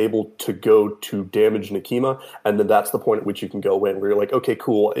not be able to go to damage Nekima, and then that's the point at which you can go in, where you're like, okay,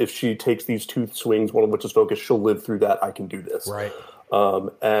 cool. If she takes these two swings, one of which is focus, she'll live through that. I can do this. Right.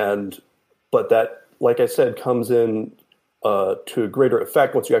 But that, like I said, comes in to a greater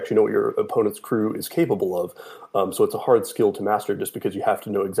effect once you actually know what your opponent's crew is capable of. So it's a hard skill to master just because you have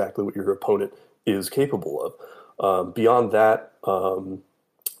to know exactly what your opponent is capable of. Beyond that,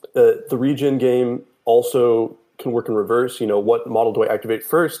 the regen game also can work in reverse. What model do I activate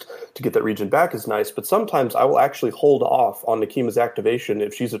first to get that regen back is nice, but sometimes I will actually hold off on Nekima's activation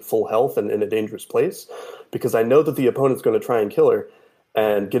if she's at full health and in a dangerous place, because I know that the opponent's going to try and kill her.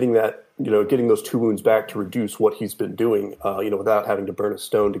 And getting those 2 wounds back to reduce what he's been doing, without having to burn a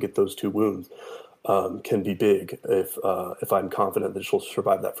stone to get those 2 wounds, can be big if I'm confident that she'll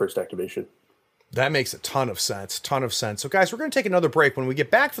survive that first activation. That makes a ton of sense. So guys, we're going to take another break. When we get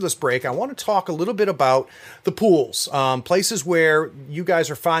back for this break, I want to talk a little bit about the pools, places where you guys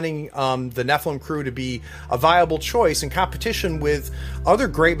are finding the Nephilim crew to be a viable choice in competition with other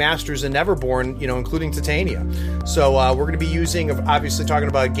great masters in Neverborn, including Titania. So we're going to be obviously talking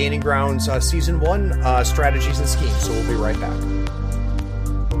about Gaining Grounds Season 1 strategies and schemes. So we'll be right back.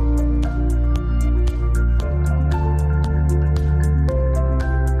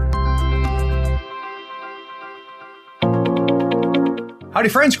 Howdy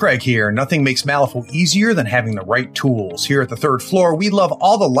friends, Craig here. Nothing makes Malifaux easier than having the right tools. Here at the third floor, we love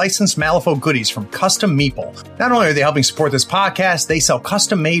all the licensed Malifaux goodies from Custom Meeple. Not only are they helping support this podcast, they sell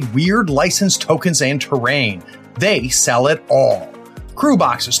custom-made weird licensed tokens and terrain. They sell it all. Crew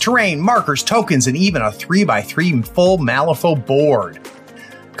boxes, terrain, markers, tokens, and even a 3x3 full Malifaux board.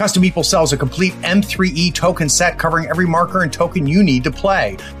 Custom Meeple sells a complete M3E token set covering every marker and token you need to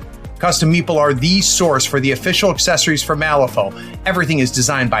play. Custom Meeple are the source for the official accessories for Malifaux. Everything is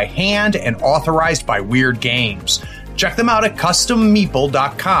designed by hand and authorized by Weird Games. Check them out at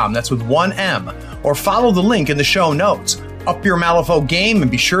custommeeple.com, that's with 1 M, or follow the link in the show notes. Up your Malifaux game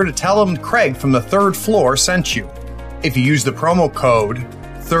and be sure to tell them Craig from the third floor sent you. If you use the promo code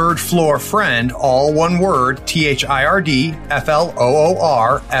Third Floor Friend, all one word,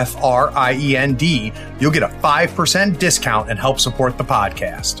 THIRDFLOORFRIEND, you'll get a 5% discount and help support the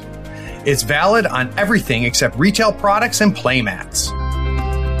podcast. It's valid on everything except retail products and playmats.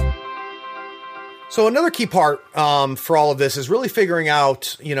 So another key part for all of this is really figuring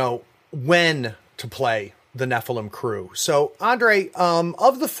out, when to play the Nephilim crew. So, Andre,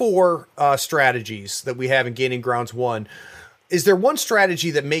 of the 4 strategies that we have in Gaining Grounds 1, is there one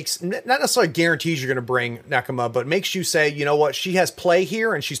strategy that makes, not necessarily guarantees you're going to bring Nekoma, but makes you say, you know what, she has play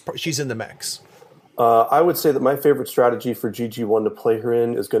here and she's in the mix? I would say that my favorite strategy for GG1 to play her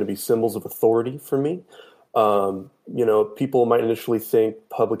in is going to be Symbols of Authority for me. People might initially think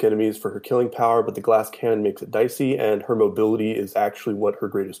Public Enemy is for her killing power, but the glass cannon makes it dicey, and her mobility is actually what her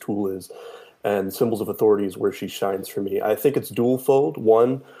greatest tool is. And Symbols of Authority is where she shines for me. I think it's dual-fold.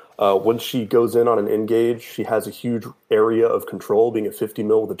 One, when she goes in on an engage, she has a huge area of control, being a 50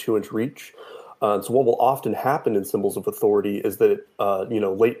 mil with a 2-inch reach. So what will often happen in Symbols of Authority is that,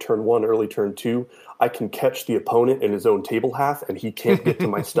 late turn 1, early turn 2, I can catch the opponent in his own table half, and he can't get to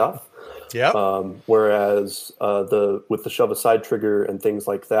my stuff. Yeah. Whereas with the shove aside trigger and things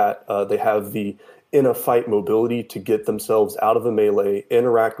like that, they have the in a fight mobility to get themselves out of the melee,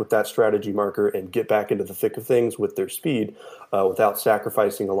 interact with that strategy marker, and get back into the thick of things with their speed without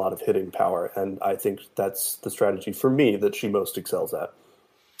sacrificing a lot of hitting power. And I think that's the strategy for me that she most excels at.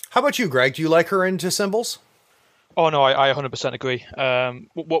 How about you, Greg? Do you like her into Symbols? Oh no, I 100% agree.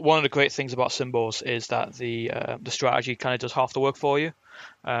 One of the great things about Symbols is that the strategy kind of does half the work for you.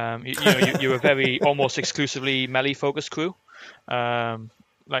 You're a very almost exclusively melee focused crew.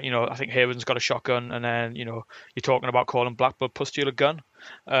 I think Haven's got a shotgun, and then you're talking about calling Blackblood Pustule a gun,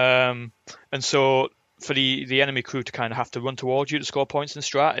 and so for the enemy crew to kind of have to run towards you to score points in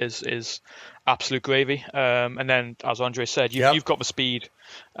strat is absolute gravy. And then, as Andre said, you've got the speed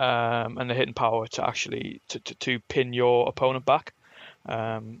and the hitting power to actually to pin your opponent back.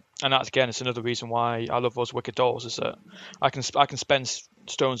 And that's, again, it's another reason why I love those Wicked Dolls, is that I can spend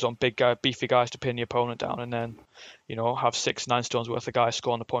stones on big beefy guys to pin the opponent down, and then have 6-9 stones worth of guys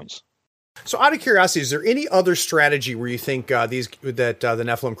scoring the points. So, out of curiosity, is there any other strategy where you think the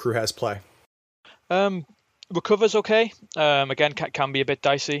Nephilim crew has play? Recover's okay. Again, can be a bit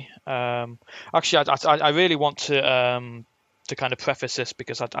dicey. Actually, I really want to kind of preface this,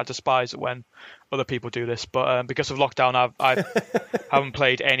 because I despise it when other people do this, but because of lockdown, I haven't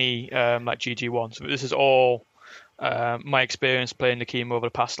played any like GG1. So this is all my experience playing Nekima over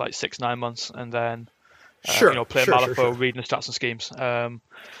the past 6-9 months, and then playing Malifaux, reading the stats and schemes.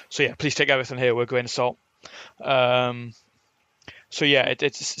 So yeah, please take everything here with a grain of salt. So yeah,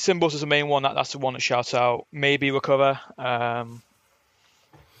 it's Symbols is the main one. That's the one that shouts out. Maybe Recover. But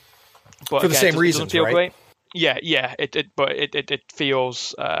for the same reasons, doesn't feel right? Great. Yeah. It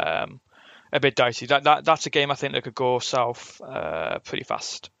feels a bit dicey. That's a game I think that could go south pretty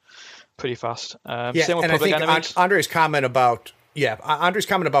fast. Same with Public Enemies. Andre's comment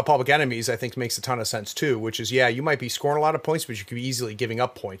about Public Enemies, I think, makes a ton of sense too, which is, you might be scoring a lot of points, but you could be easily giving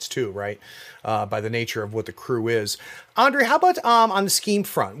up points too, right? By the nature of what the crew is. Andre, how about on the scheme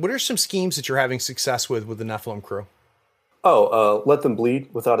front? What are some schemes that you're having success with the Nephilim crew? Let Them Bleed,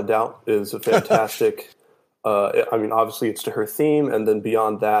 without a doubt, is a fantastic... obviously it's to her theme, and then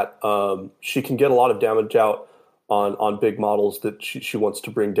beyond that, she can get a lot of damage out on big models that she wants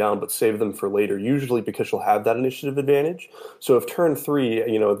to bring down, but save them for later, usually because she'll have that initiative advantage. So if turn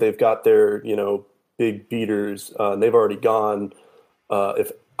 3, they've got their, big beaters, and they've already gone,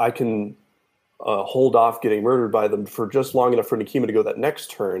 if I can hold off getting murdered by them for just long enough for Nekima to go that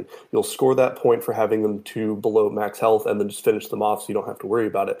next turn, you'll score that point for having them to below max health, and then just finish them off so you don't have to worry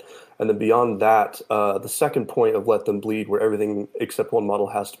about it. And then beyond that, the second point of Let Them Bleed, where everything except one model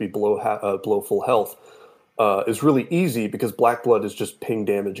has to be below full health, is really easy, because Black Blood is just ping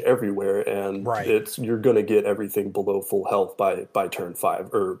damage everywhere, and you're going to get everything below full health by turn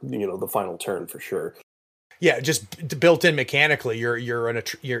 5, or the final turn for sure. Yeah, just built in mechanically, you're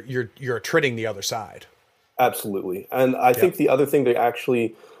attriting the other side. Absolutely, and I think the other thing they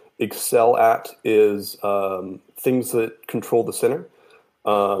actually excel at is things that control the center.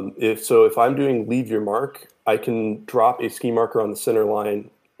 If I'm doing Leave Your Mark, I can drop a ski marker on the center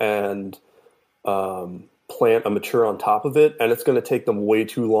line and plant a mature on top of it, and it's going to take them way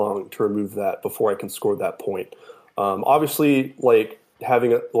too long to remove that before I can score that point. Obviously,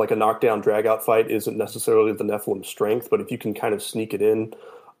 having a knockdown drag out fight isn't necessarily the Nephilim's strength, but if you can kind of sneak it in,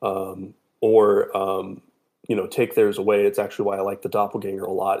 or take theirs away, it's actually why I like the Doppelganger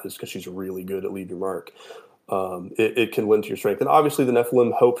a lot, is because she's really good at Leave Your Mark. It can lend to your strength. And obviously the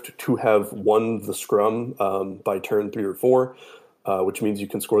Nephilim hoped to have won the scrum by turn 3 or 4, which means you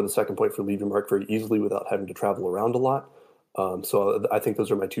can score the second point for Leave Your Mark very easily without having to travel around a lot. So I think those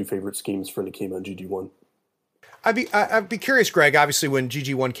are my two favorite schemes for Nekima and GG1. I'd be curious, Greg. Obviously, when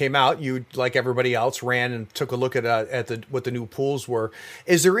GG1 came out, you, like everybody else, ran and took a look at what the new pools were.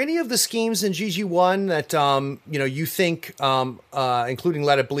 Is there any of the schemes in GG1 that you think, including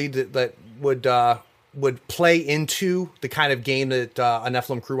Let It Bleed, that would play into the kind of game that a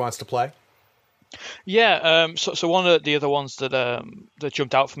Nephilim crew wants to play? Yeah. So one of the other ones that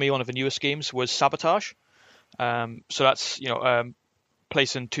jumped out for me, one of the newer schemes, was Sabotage. So that's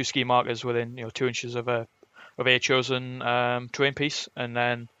placing 2 ski markers within 2 inches of a chosen terrain piece, and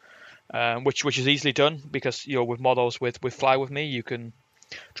then which is easily done, because with models with Fly With Me, you can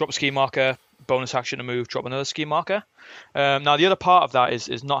drop a ski marker, bonus action to move, drop another ski marker. Now the other part of that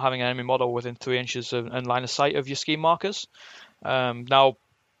is not having an enemy model within 3 inches and line of sight of your ski markers. Now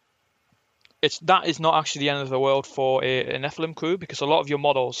that is not actually the end of the world for a Nephilim crew, because a lot of your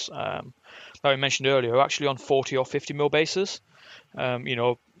models, that we mentioned earlier, are actually on 40 or 50 mil bases.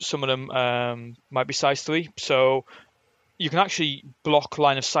 Some of them might be size 3, so you can actually block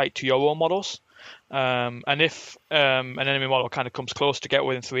line of sight to your own models. And if an enemy model kind of comes close to get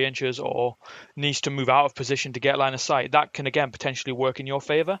within 3 inches or needs to move out of position to get line of sight, that can again potentially work in your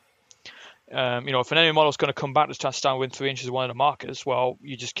favor. If an enemy model is going to come back to try to stand within 3 inches of one of the markers, well,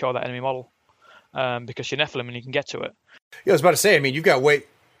 you just kill that enemy model because you're Nephilim and you can get to it. Yeah, I was about to say, I mean, you've got ways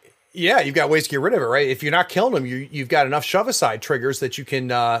to get rid of it, right? If you're not killing them, you've got enough shove-aside triggers that you can,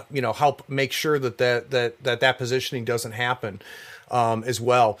 help make sure that positioning doesn't happen as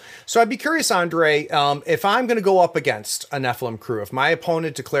well. So I'd be curious, Andre, if I'm going to go up against a Nephilim crew, if my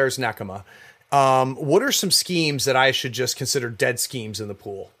opponent declares Nekema, what are some schemes that I should just consider dead schemes in the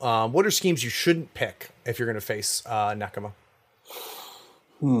pool? What are schemes you shouldn't pick if you're going to face Nekema?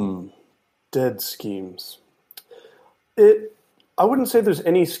 Dead schemes. I wouldn't say there's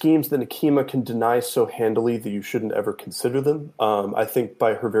any schemes that Nekema can deny so handily that you shouldn't ever consider them. I think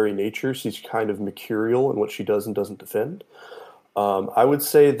by her very nature, she's kind of mercurial in what she does and doesn't defend. I would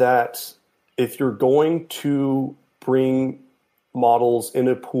say that if you're going to bring models in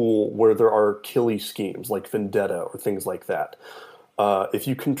a pool where there are killy schemes like Vendetta or things like that, if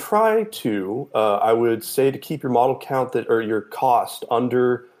you can try to, I would say to keep your model count or your cost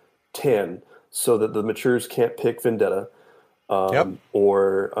under 10 so that the matures can't pick Vendetta.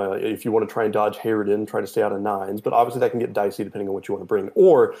 Or if you want to try and dodge Hayridin, try to stay out of 9s. But obviously that can get dicey depending on what you want to bring.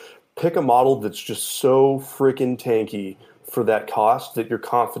 Or pick a model that's just so freaking tanky for that cost that you're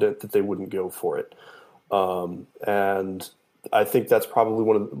confident that they wouldn't go for it. And I think that's probably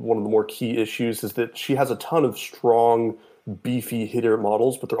one of the more key issues is that she has a ton of strong, beefy hitter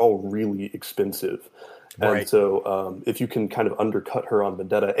models, but they're all really expensive. Right. And so if you can kind of undercut her on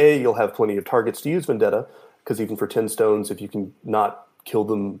Vendetta, you'll have plenty of targets to use Vendetta, because even for 10 stones, if you can not kill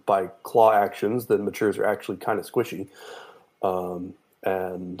them by claw actions, then matures are actually kind of squishy.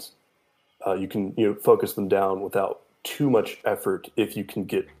 And you can focus them down without too much effort if you can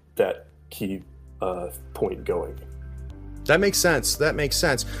get that key point going. That makes sense.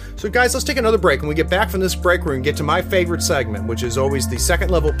 So guys, let's take another break. When we get back from this break, we're going to get to my favorite segment, which is always the second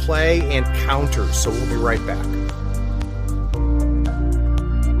level play and counters. So we'll be right back.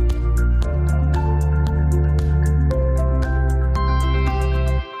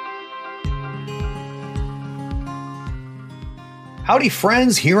 Howdy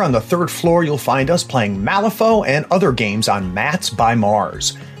friends, here on the third floor you'll find us playing Malifaux and other games on Mats by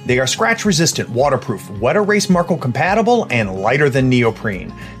Mars. They are scratch resistant, waterproof, wet erase Markle compatible, and lighter than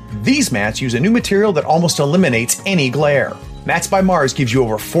neoprene. These mats use a new material that almost eliminates any glare. Mats by Mars gives you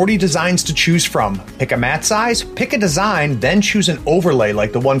over 40 designs to choose from. Pick a mat size, pick a design, then choose an overlay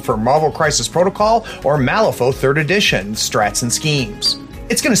like the one for Marvel Crisis Protocol or Malifaux 3rd Edition, Strats and Schemes.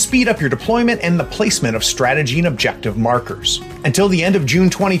 It's going to speed up your deployment and the placement of strategy and objective markers. Until the end of June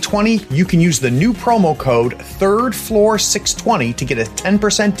 2020, you can use the new promo code THIRDFLOOR620 to get a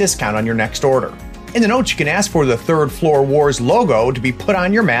 10% discount on your next order. In the notes, you can ask for the Third Floor Wars logo to be put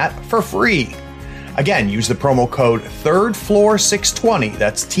on your mat for free. Again, use the promo code THIRDFLOOR620,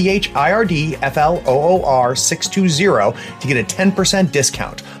 that's THIRDFLOOR620, to get a 10%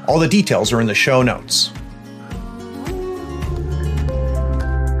 discount. All the details are in the show notes.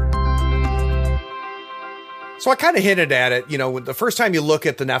 So I kind of hinted at it, the first time you look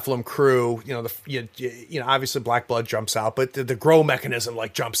at the Nephilim crew, obviously Black Blood jumps out, but the grow mechanism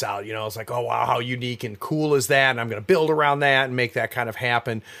jumps out, it's like, oh wow, how unique and cool is that? And I'm going to build around that and make that kind of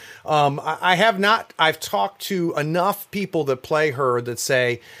happen. I've talked to enough people that play her that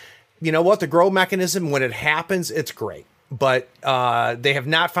say, you know what, the grow mechanism, when it happens, it's great. But they have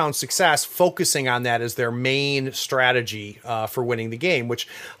not found success focusing on that as their main strategy for winning the game, which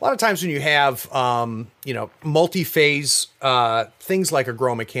a lot of times when you have, multi-phase things like a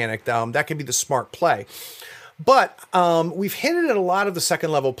grow mechanic, that can be the smart play. But we've hinted at a lot of the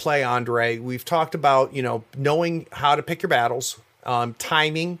second level play, Andre. We've talked about, knowing how to pick your battles,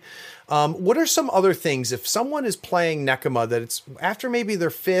 timing. What are some other things if someone is playing Nekema that it's after maybe their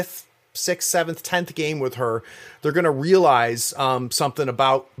 5th, 6th, 7th, 10th game with her, they're going to realize something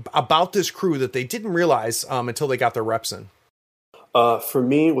about this crew that they didn't realize until they got their reps in? For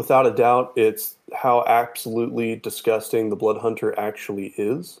me, without a doubt, it's how absolutely disgusting the Blood Hunter actually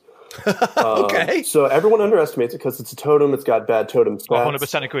is. Okay. So everyone underestimates it because it's a totem. It's got bad totem stats.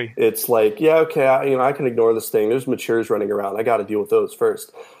 100% agree. It's like, yeah, okay, I can ignore this thing. There's matures running around. I got to deal with those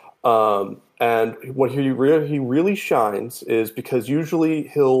first. And what he really shines is because usually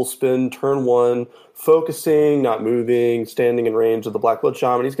he'll spend turn 1 focusing, not moving, standing in range of the Black Blood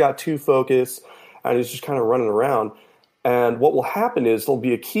Shaman. He's got 2 focus, and he's just kind of running around. And what will happen is there'll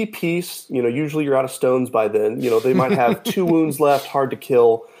be a key piece. Usually you're out of stones by then. They might have 2 wounds left, hard to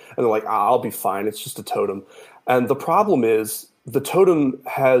kill, and they're like, I'll be fine. It's just a totem. And the problem is the totem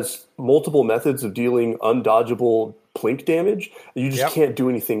has multiple methods of dealing undodgeable plink damage that you just can't do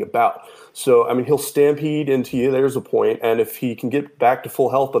anything about. So, he'll stampede into you. There's a point. And if he can get back to full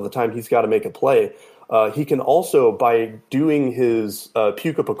health by the time he's got to make a play, he can also, by doing his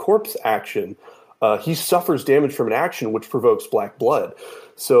puke up a corpse action, he suffers damage from an action which provokes black blood.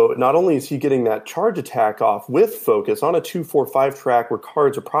 So not only is he getting that charge attack off with focus on a 2-4-5 track where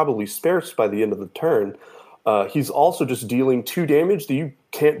cards are probably sparse by the end of the turn, he's also just dealing 2 damage that you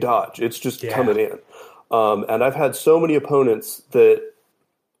can't dodge. It's just coming in. And I've had so many opponents that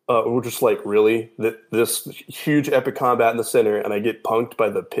were just like, really? This huge epic combat in the center, and I get punked by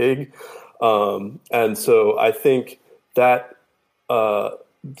the pig? And so I think that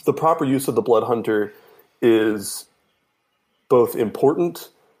the proper use of the Blood Hunter is both important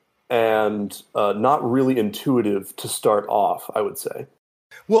and not really intuitive to start off, I would say.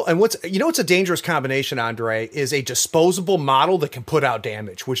 Well, and what's a dangerous combination, Andre, is a disposable model that can put out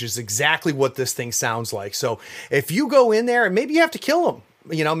damage, which is exactly what this thing sounds like. So if you go in there and maybe you have to kill him,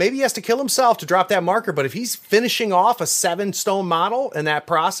 maybe he has to kill himself to drop that marker, but if he's finishing off a 7-stone model in that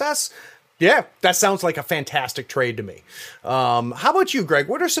process, yeah, that sounds like a fantastic trade to me. How about you, Greg?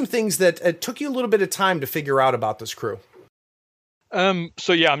 What are some things that took you a little bit of time to figure out about this crew? I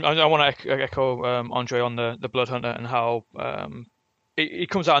want to echo Andre on the Blood Hunter and how it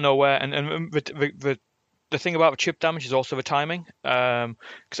comes out of nowhere, and the thing about the chip damage is also the timing,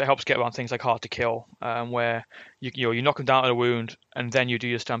 because it helps get around things like hard to kill, where you knock them down to a wound and then you do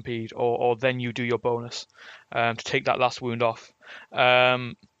your stampede, or then you do your bonus to take that last wound off.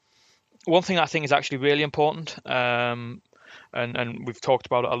 One thing I think is actually really important, and we've talked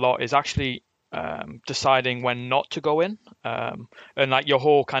about it a lot, is actually deciding when not to go in, and like your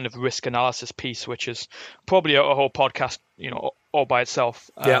whole kind of risk analysis piece, which is probably a whole podcast, all by itself.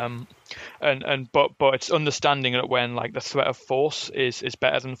 But it's understanding that when like the threat of force is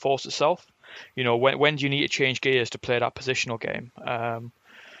better than force itself. When do you need to change gears to play that positional game?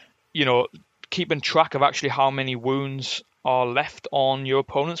 Keeping track of actually how many wounds are left on your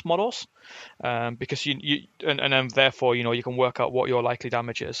opponent's models, because then therefore you can work out what your likely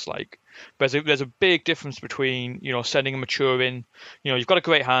damage is. Like there's a big difference between sending a mature in, you've got a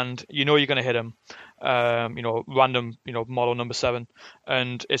great hand, you're going to hit him, random model number 7,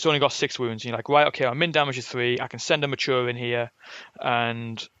 and it's only got 6 wounds, and you're like, right, okay, I'm min damage is 3, I can send a mature in here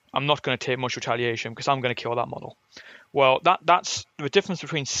and I'm not going to take much retaliation because I'm going to kill that model. Well, that's the difference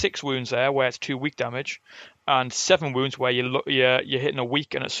between 6 wounds there, where it's 2 weak damage, and 7 wounds where you're hitting a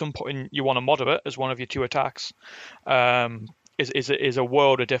weak, and at some point you want to moderate as one of your 2 attacks. Is a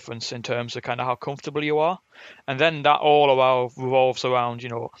world of difference in terms of kind of how comfortable you are, and then that all revolves around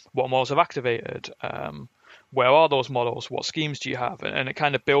what models have activated, where are those models, what schemes do you have, and it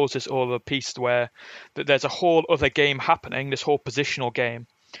kind of builds this other piece where there's a whole other game happening, this whole positional game.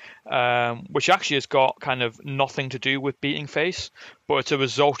 Which actually has got kind of nothing to do with beating face, but it's a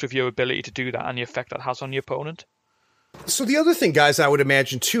result of your ability to do that and the effect that has on your opponent. So the other thing, guys, I would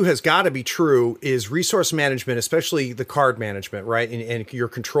imagine too has got to be true is resource management, especially the card management, right? And your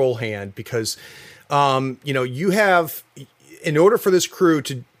control hand, because you have, in order for this crew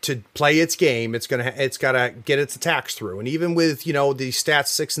to play its game, it's got to get its attacks through, and even with the stats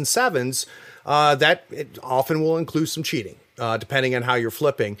 6 and 7s, that it often will include some cheating. Depending on how you're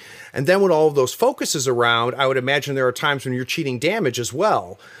flipping. And then when all of those focuses around, I would imagine there are times when you're cheating damage as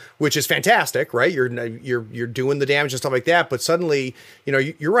well, which is fantastic, right? You're doing the damage and stuff like that, but suddenly,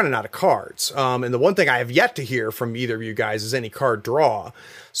 you're running out of cards. And the one thing I have yet to hear from either of you guys is any card draw.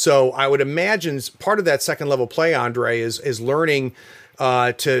 So I would imagine part of that second level play, Andre, is learning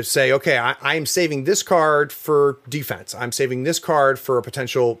to say, okay, I'm saving this card for defense. I'm saving this card for a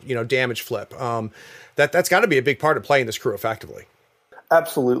potential, damage flip. That's got to be a big part of playing this crew effectively.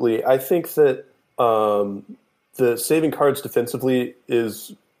 Absolutely. I think that the saving cards defensively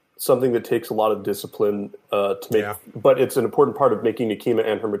is something that takes a lot of discipline to make, but it's an important part of making Nekima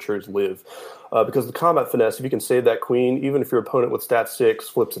and her matures live. Because the combat finesse, if you can save that queen, even if your opponent with stat 6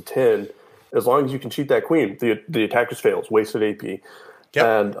 flips a 10, as long as you can cheat that queen, the attack just fails, wasted AP. Yep.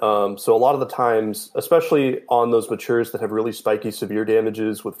 And so a lot of the times, especially on those matures that have really spiky, severe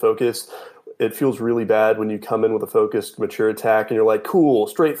damages with focus, it feels really bad when you come in with a focused mature attack and you're like, cool,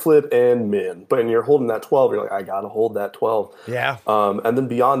 straight flip and min. But when you're holding that 12, you're like, I got to hold that 12. Yeah. And then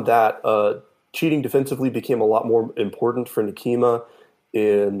beyond that, cheating defensively became a lot more important for Nekima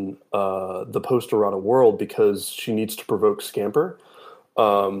in the post-errata world because she needs to provoke Scamper.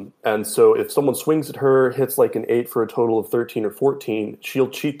 And so if someone swings at her, hits like an 8 for a total of 13 or 14, she'll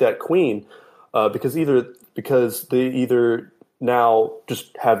cheat that queen because they either now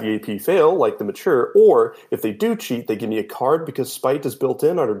just have the AP fail, like the Mature, or if they do cheat, they give me a card because Spite is built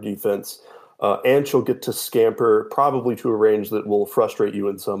in on her defense, and she'll get to Scamper probably to a range that will frustrate you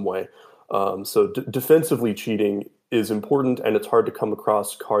in some way. So defensively cheating is important, and it's hard to come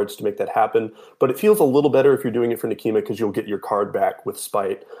across cards to make that happen. But it feels a little better if you're doing it for Nekima because you'll get your card back with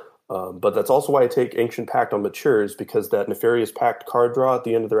Spite. But that's also why I take Ancient Pact on Matures, because that Nefarious Pact card draw at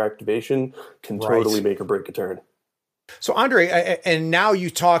the end of their activation can totally make or break a turn. So Andre, and now you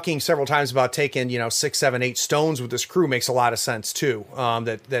talking several times about taking, 6, 7, 8 stones with this crew makes a lot of sense too.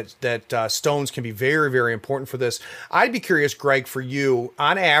 That stones can be very, very important for this. I'd be curious, Greg, for you,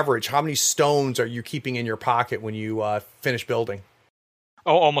 on average, how many stones are you keeping in your pocket when you finish building?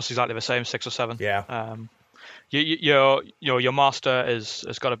 Oh, almost exactly the same, 6 or 7. Yeah. Your master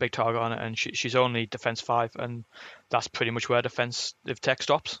has got a big target on it, and she's only defense 5, and that's pretty much where defensive tech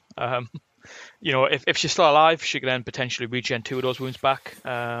stops. If she's still alive, she can then potentially regen 2 of those wounds back.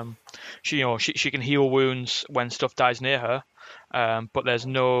 She can heal wounds when stuff dies near her, but there's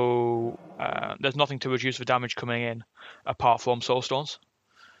nothing to reduce the damage coming in apart from soulstones.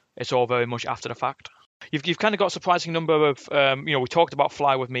 It's all very much after the fact. You've kind of got a surprising number of we talked about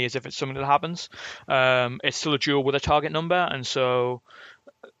Fly with me as if it's something that happens. It's still a duel with a target number, and so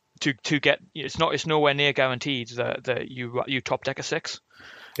to get it's nowhere near guaranteed that you top deck a 6.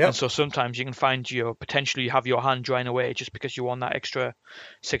 Yep. And so sometimes you can find potentially you have your hand drying away just because you want that extra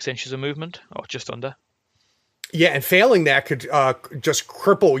 6 inches of movement, or just under. Yeah, and failing that could just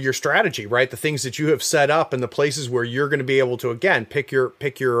cripple your strategy, right? The things that you have set up and the places where you're going to be able to, again, pick your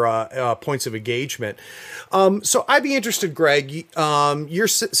points of engagement. So I'd be interested, Greg. You're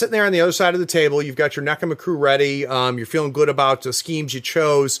sitting there on the other side of the table. You've got your Nekima crew ready. You're feeling good about the schemes you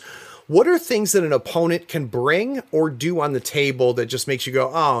chose. What are things that an opponent can bring or do on the table that just makes you go,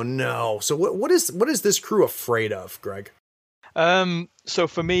 oh no? So what is this crew afraid of, Greg? So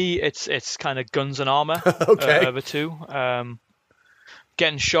for me, it's kind of guns and armor. Okay. Over 2.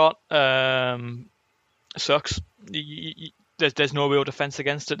 Getting shot sucks. There's no real defense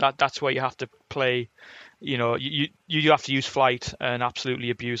against it. That's where you have to play. You have to use flight and absolutely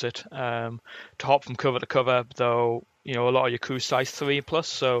abuse it to hop from cover to cover. Though a lot of your crew's size 3+,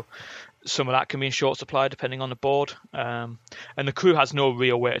 so some of that can be in short supply depending on the board. And the crew has no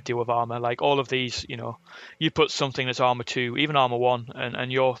real way to deal with armor. Like all of these, you put something that's armor 2, even armor 1,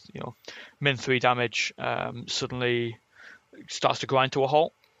 and your min 3 damage suddenly starts to grind to a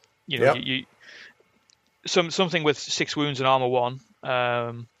halt. Something with 6 wounds and armor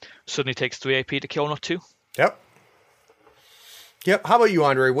 1 suddenly takes 3 AP to kill, not 2. Yep. How about you,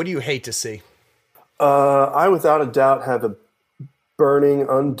 Andre? What do you hate to see? I, without a doubt, have a burning,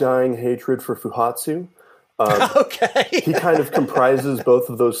 undying hatred for Fuhatsu. Okay. He kind of comprises both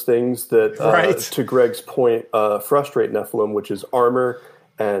of those things that, to Greg's point, frustrate Nephilim, which is armor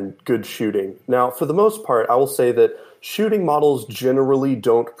and good shooting. Now, for the most part, I will say that shooting models generally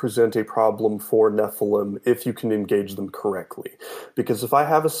don't present a problem for Nephilim if you can engage them correctly. Because if I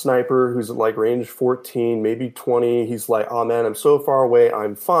have a sniper who's at like range 14, maybe 20, he's like, oh man, I'm so far away,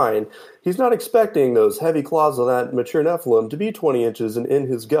 I'm fine. He's not expecting those heavy claws of that mature Nephilim to be 20 inches and in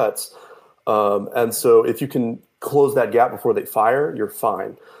his guts. And so if you can close that gap before they fire, you're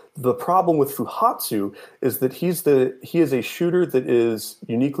fine. The problem with Fuhatsu is that he is a shooter that is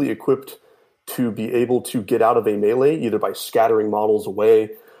uniquely equipped to be able to get out of a melee, either by scattering models away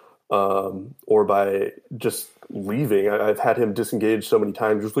or by just leaving. I've had him disengage so many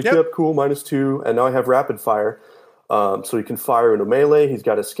times, just like, yep, cool, -2, and now I have rapid fire. So he can fire in a melee. He's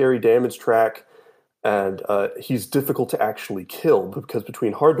got a scary damage track, and he's difficult to actually kill because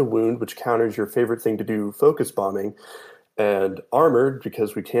between hard to wound, which counters your favorite thing to do, focus bombing, and armored,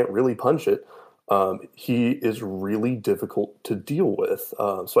 because we can't really punch it, he is really difficult to deal with.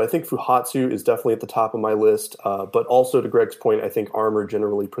 So I think Fuhatsu is definitely at the top of my list. But also to Greg's point, I think armor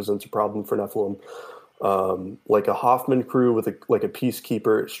generally presents a problem for Nephilim. Like a Hoffman crew with a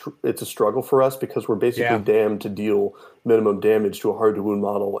Peacekeeper, it's a struggle for us because we're basically damned to deal minimum damage to a hard to wound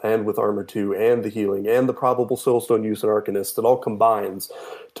model, and with armor 2 and the healing and the probable soulstone use in Arcanist, it all combines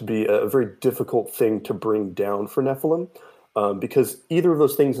to be a very difficult thing to bring down for Nephilim. Because either of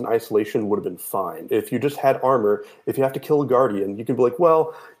those things in isolation would have been fine. If you just had armor, if you have to kill a Guardian, you can be like,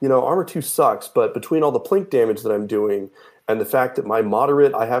 well, armor 2 sucks, but between all the plink damage that I'm doing And the fact that my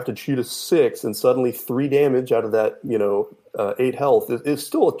moderate, I have to cheat a 6 and suddenly 3 damage out of that, 8 health is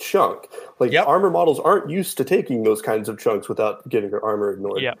still a chunk. Like, armor models aren't used to taking those kinds of chunks without getting their armor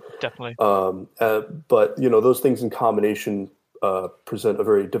ignored. Yeah, definitely. But, those things in combination present a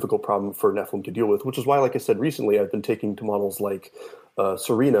very difficult problem for Nephilim to deal with, which is why, like I said recently, I've been taking to models like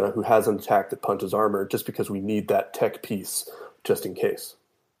Serena, who has an attack that punches armor, just because we need that tech piece just in case.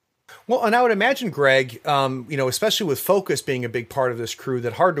 Well, and I would imagine, Greg, especially with focus being a big part of this crew,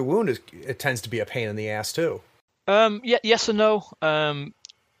 that hard to wound it tends to be a pain in the ass too. Yes and no.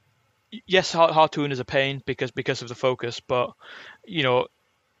 Yes, hard to wound is a pain because of the focus, but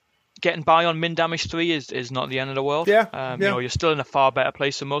getting by on min damage 3 is not the end of the world. Yeah. You're still in a far better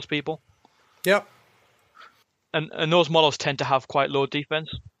place than most people. Yep. And those models tend to have quite low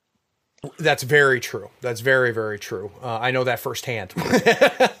defense. That's very true. That's very, very true. I know that firsthand.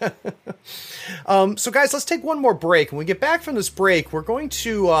 So, guys, let's take one more break. When we get back from this break, we're going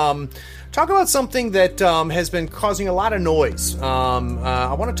to talk about something that has been causing a lot of noise.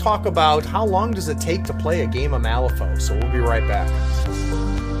 I want to talk about how long does it take to play a game of Malifaux. So we'll be right back.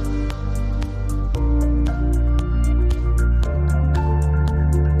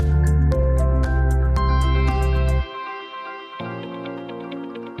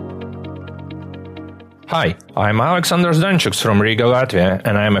 Hi, I'm Alexander Zdanchuk from Riga, Latvia,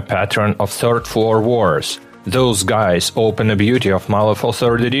 and I'm a patron of Third Floor Wars. Those guys open the beauty of Malifaux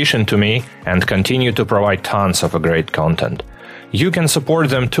 3rd Edition to me and continue to provide tons of great content. You can support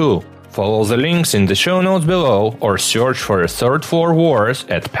them too. Follow the links in the show notes below or search for Third Floor Wars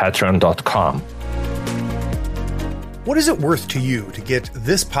at patreon.com. What is it worth to you to get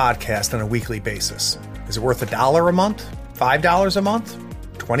this podcast on a weekly basis? Is it worth $1 a month? $5 a month?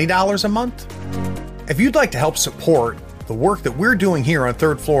 $20 a month? If you'd like to help support the work that we're doing here on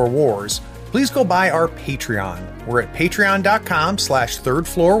Third Floor Wars, please go by our Patreon. We're at patreon.com/Third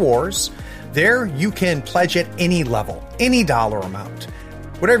Floor Wars. There you can pledge at any level, any dollar amount.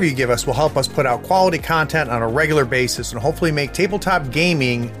 Whatever you give us will help us put out quality content on a regular basis and hopefully make tabletop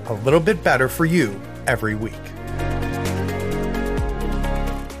gaming a little bit better for you every week.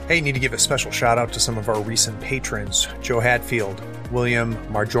 Hey, need to give a special shout out to some of our recent patrons: Joe Hadfield, William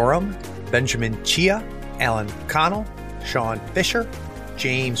Marjoram, Benjamin Chia, Alan Connell, Sean Fisher,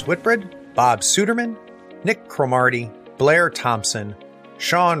 James Whitbread, Bob Suderman, Nick Cromarty, Blair Thompson,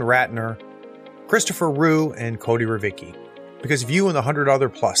 Sean Ratner, Christopher Rue, and Cody Ravicki. Because of you and the 100 other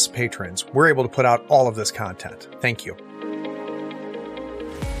plus patrons, we're able to put out all of this content. Thank you.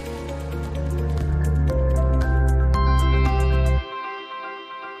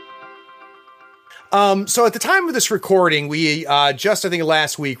 So at the time of this recording, we just, I think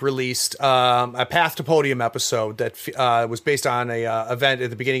last week, released a Path to Podium episode that was based on a event at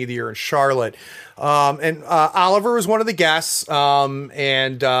the beginning of the year in Charlotte. And Oliver was one of the guests,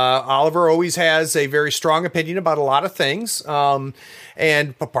 and Oliver always has a very strong opinion about a lot of things, and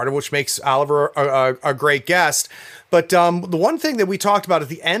part of which makes Oliver a great guest. But the one thing that we talked about at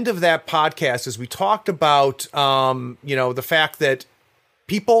the end of that podcast is we talked about, the fact that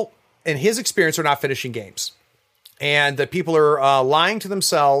people, in his experience, are not finishing games, and that people are lying to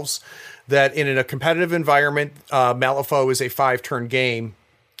themselves that in a competitive environment, Malifaux is a 5-turn game,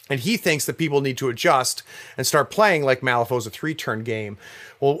 and he thinks that people need to adjust and start playing like Malifaux is a 3-turn game.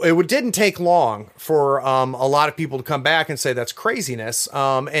 Well, it didn't take long for a lot of people to come back and say that's craziness.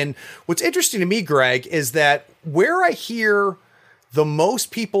 And what's interesting to me, Greg, is that where I hear the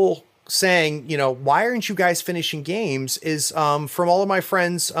most people saying, why aren't you guys finishing games, is from all of my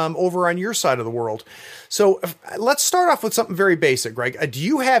friends over on your side of the world. So let's start off with something very basic, Greg. Do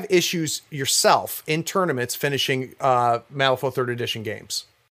you have issues yourself in tournaments finishing Malifaux 3rd Edition games?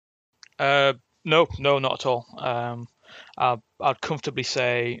 No, not at all. I'd comfortably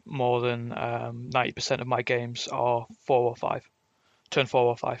say more than 90% of my games are 4 or 5. Turn 4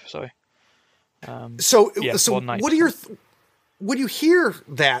 or 5, sorry. So what are your... When you hear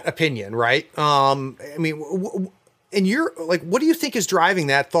that opinion, right? And you're like, what do you think is driving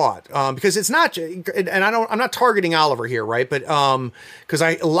that thought? Because it's not, and I'm not targeting Oliver here, right? But because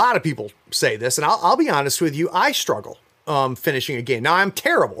a lot of people say this, and I'll be honest with you, I struggle finishing a game. Now I'm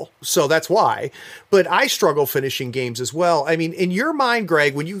terrible, so that's why. But I struggle finishing games as well. I mean, in your mind,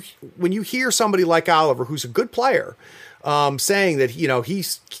 Greg, when you hear somebody like Oliver, who's a good player, saying that,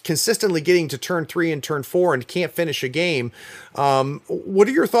 he's consistently getting to turn 3 and turn 4 and can't finish a game. What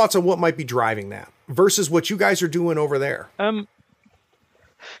are your thoughts on what might be driving that versus what you guys are doing over there?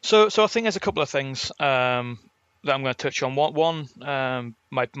 So I think there's a couple of things that I'm going to touch on. One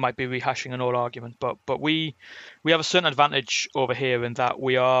might be rehashing an old argument, but we have a certain advantage over here in that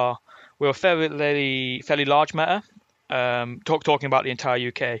we're a fairly large meta. talking about the entire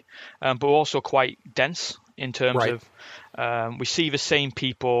UK, but also quite dense in terms of we see the same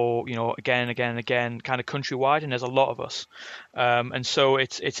people, again and again and again, kind of countrywide, and there's a lot of us, and so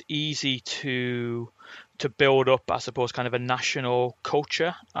it's easy to build up, I suppose, kind of a national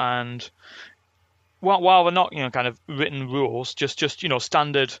culture. And while they're not, kind of written rules, just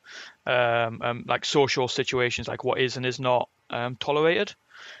standard like social situations, like what is and is not tolerated.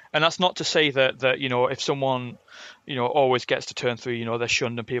 And that's not to say that if someone always gets to turn 3, they're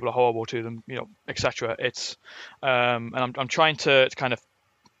shunned and people are horrible to them, etc. It's and I'm trying to kind of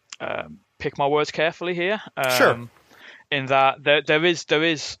pick my words carefully here. Sure. In that there is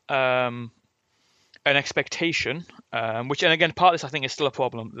an expectation, which, and again, part of this I think is still a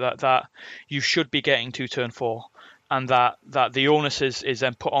problem, that you should be getting to turn 4, and that the onus is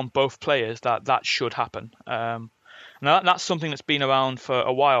then put on both players that should happen. Now that's something that's been around for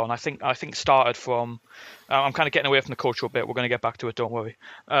a while, and I think started from. I'm kind of getting away from the cultural bit. We're going to get back to it. Don't worry.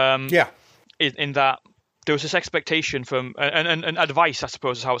 In that there was this expectation from and advice, I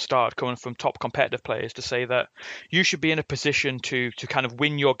suppose, is how it started, coming from top competitive players, to say that you should be in a position to kind of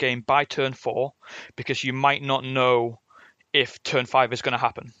win your game by turn 4, because you might not know if turn 5 is going to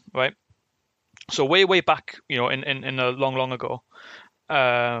happen, right? So way back, in a long ago,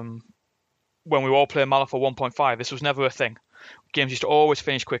 when we were all playing Malifaux 1.5, this was never a thing. Games used to always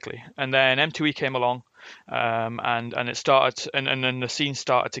finish quickly, and then M2E came along, and it started, and then the scene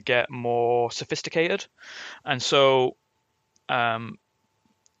started to get more sophisticated, and so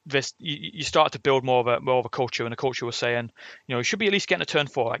you start to build more of a culture, and the culture was saying, you should be at least getting a turn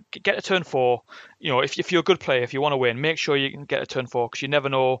 4. Like, get a turn 4. If you're a good player, if you want to win, make sure you can get a turn 4, because you never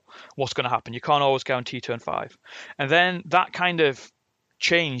know what's going to happen. You can't always guarantee turn 5. And then that kind of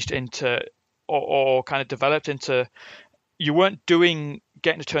changed into, or kind of developed into, you weren't getting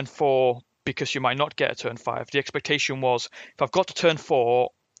to turn 4 because you might not get a turn 5. The expectation was, if I've got to turn 4,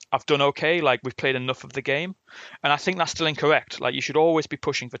 I've done okay, like we've played enough of the game. And I think that's still incorrect. Like, you should always be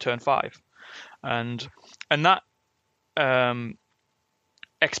pushing for turn 5. And that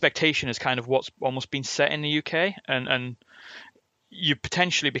expectation is kind of what's almost been set in the UK. And you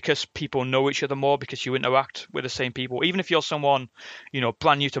potentially, because people know each other more, because you interact with the same people, even if you're someone,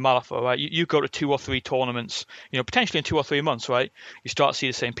 brand new to Malifaux, right? You go to 2 or 3 tournaments, potentially in 2 or 3 months, right? You start to see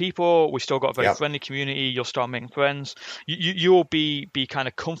the same people. We still got a very friendly community. You'll start making friends. You'll be kind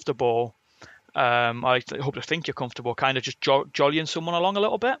of comfortable. I hope to think you're comfortable, kind of just jollying someone along a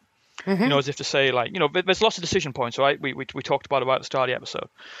little bit. Mm-hmm. As if to say, like, there's lots of decision points, right? We talked about at the start of the episode.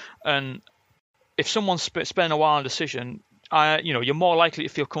 And if someone's spending a while on a decision, you're more likely to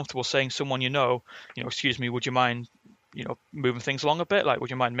feel comfortable saying to someone, excuse me, would you mind, moving things along a bit? Like, would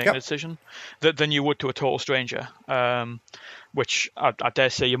you mind making a decision? Than you would to a total stranger, which I dare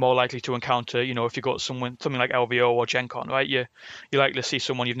say you're more likely to encounter, if you got something like LVO or Gen Con, right? You're likely to see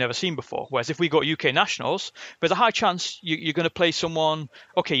someone you've never seen before. Whereas if we got UK Nationals, there's a high chance you're going to play someone,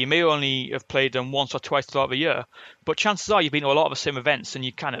 okay, you may only have played them once or twice throughout the year, but chances are you've been to a lot of the same events and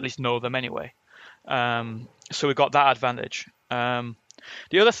you can at least know them anyway. So we got that advantage.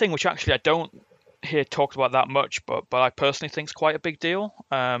 The other thing, which actually I don't hear talked about that much, but I personally think is quite a big deal,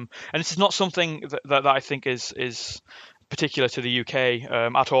 and this is not something that I think is particular to the UK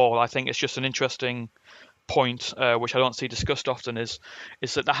at all. I think it's just an interesting point, which I don't see discussed often, is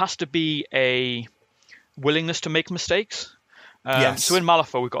that there has to be a willingness to make mistakes. Yes. So in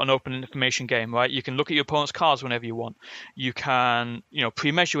Malifaux, we've got an open information game, right? You can look at your opponent's cards whenever you want. You can,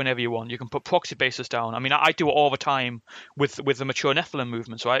 pre-measure whenever you want. You can put proxy bases down. I mean, I do it all the time with the mature Nephilim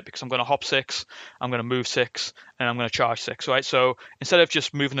movements, right? Because I'm going to hop 6, I'm going to move 6, and I'm going to charge 6, right? So instead of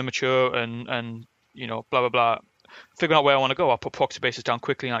just moving the mature and blah, blah, blah, figuring out where I want to go, I'll put proxy bases down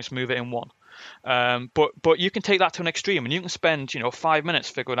quickly and I just move it in 1. But you can take that to an extreme, and you can spend 5 minutes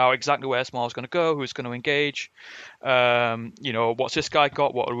figuring out exactly where Smaug is going to go, who's going to engage, what's this guy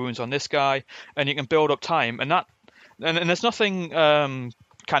got, what are the runes on this guy, and you can build up time, and there's nothing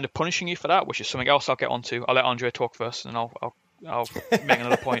kind of punishing you for that, which is something else I'll get onto. I'll let Andre talk first, and I'll make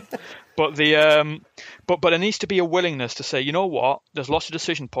another point. But but there needs to be a willingness to say, you know what, there's lots of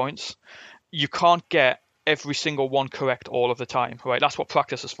decision points. You can't get every single one correct all of the time, right? That's what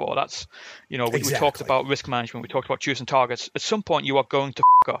practice is for. That's, we talked about risk management. We talked about choosing targets. At some point, you are going to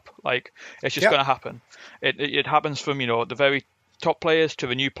f*** up. Like, it's just going to happen. It happens from, the very top players to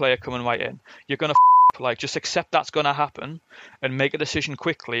the new player coming right in. You're going to f*** up. Like, just accept that's going to happen and make a decision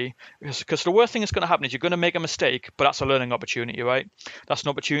quickly. Because the worst thing that's going to happen is you're going to make a mistake, but that's a learning opportunity, right? That's an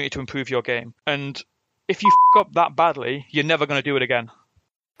opportunity to improve your game. And if you f*** up that badly, you're never going to do it again.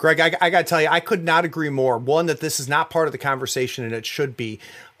 Greg, I got to tell you, I could not agree more. One, that this is not part of the conversation, and it should be.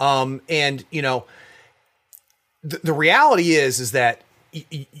 And, the reality is that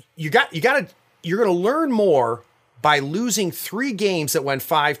you're going to learn more by losing 3 games that went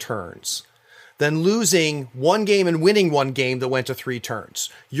 5 turns than losing 1 game and winning 1 game that went to 3 turns.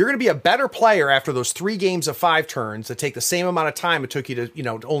 You're going to be a better player after those 3 games of 5 turns that take the same amount of time it took you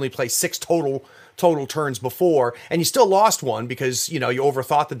to only play 6 total turns before, and you still lost 1 because, you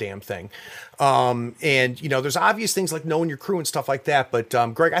overthought the damn thing. And there's obvious things like knowing your crew and stuff like that. But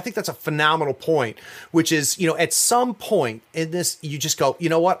Greg, I think that's a phenomenal point, which is, at some point in this, you just go, you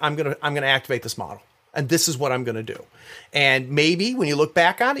know what, I'm going to activate this model. And this is what I'm going to do. And maybe when you look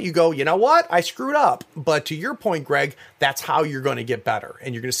back on it, you go, you know what? I screwed up. But to your point, Greg, that's how you're going to get better.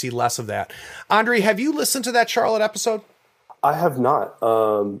 And you're going to see less of that. Andre, have you listened to that Charlotte episode? I have not.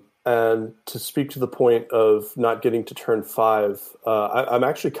 And to speak to the point of not getting to turn 5, I'm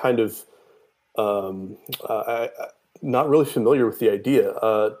actually kind of not really familiar with the idea.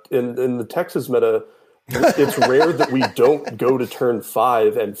 In the Texas meta, it's rare that we don't go to turn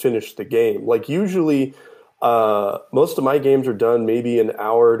 5 and finish the game. Like usually, most of my games are done maybe an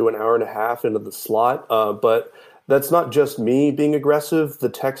hour to an hour and a half into the slot. But that's not just me being aggressive. The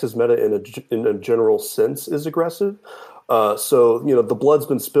Texas meta in a general sense is aggressive. So the blood's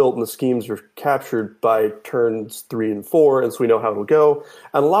been spilled and the schemes are captured by turns 3 and 4. And so we know how it'll go.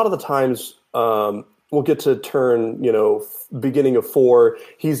 And a lot of the times, we'll get to turn, beginning of 4.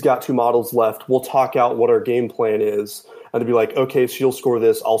 He's got 2 models left. We'll talk out what our game plan is. And to be like, okay, so you'll score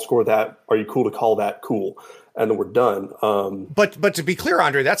this, I'll score that. Are you cool to call that? Cool. And then we're done. But to be clear,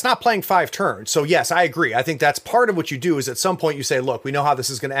 Andre, that's not playing 5 turns. So yes, I agree. I think that's part of what you do is at some point you say, look, we know how this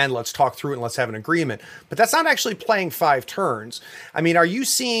is going to end. Let's talk through it and let's have an agreement. But that's not actually playing 5 turns. I mean, are you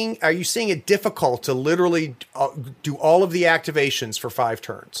seeing it difficult to literally do all of the activations for 5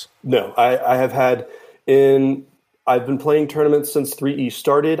 turns? No, I have had I've been playing tournaments since 3E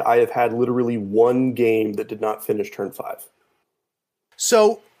started. I have had literally 1 game that did not finish turn 5.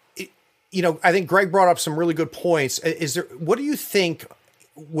 So, I think Greg brought up some really good points. What do you think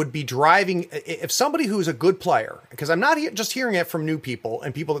would be driving, if somebody who's a good player, because I'm not just hearing it from new people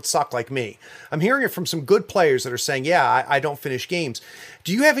and people that suck like me, I'm hearing it from some good players that are saying, yeah, I don't finish games.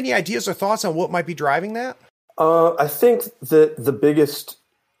 Do you have any ideas or thoughts on what might be driving that? I think that the biggest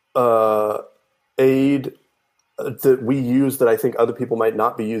aid that we use that I think other people might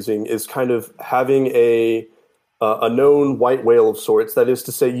not be using is kind of having a known white whale of sorts. That is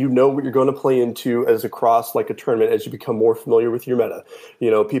to say, what you're going to play into as across like a tournament as you become more familiar with your meta.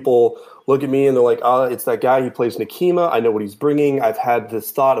 People look at me and they're like, it's that guy, he plays Nekima. I know what he's bringing. I've had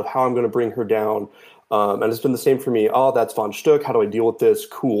this thought of how I'm going to bring her down. And it's been the same for me. That's Von Stuck. How do I deal with this?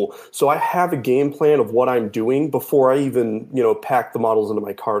 Cool. So I have a game plan of what I'm doing before I even, pack the models into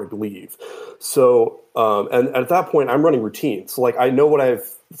my car to leave. So, and at that point, I'm running routines. Like I know what I've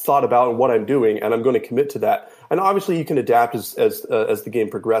thought about and what I'm doing, and I'm going to commit to that. And obviously, you can adapt as the game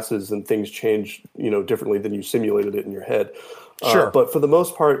progresses and things change, differently than you simulated it in your head. Sure. But for the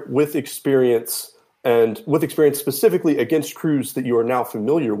most part, with experience specifically against crews that you are now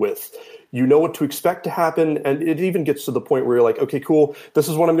familiar with, you know what to expect to happen, and it even gets to the point where you're like, okay, cool, this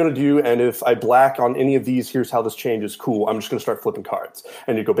is what I'm going to do, and if I black on any of these, here's how this changes. Cool, I'm just going to start flipping cards.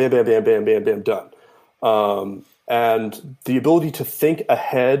 And you go bam, bam, bam, bam, bam, bam, done. And the ability to think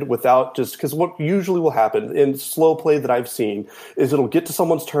ahead without just, because what usually will happen in slow play that I've seen is it'll get to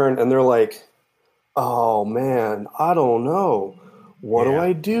someone's turn and they're like, oh man, I don't know. What do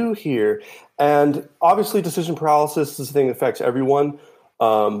I do here? And obviously decision paralysis is a thing that affects everyone.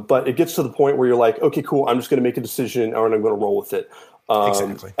 But it gets to the point where you're like, okay, cool, I'm just going to make a decision and I'm going to roll with it.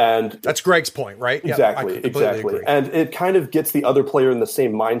 Exactly. And that's Greg's point, right? Exactly. Yeah, exactly. Agree. And it kind of gets the other player in the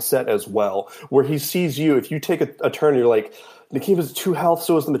same mindset as well, where he sees you. If you take a turn, you're like, Nekima's 2 health,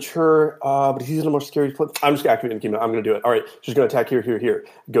 so is the mature, but he's in a more scary place. I'm just going to activate Nekima. I'm going to do it. All right, she's going to attack here, here, here.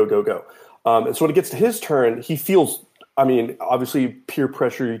 Go, go, go. And so when it gets to his turn, he feels, obviously peer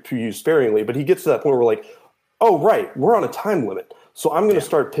pressure to use sparingly, but he gets to that point where like, oh, right, we're on a time limit. So I'm going to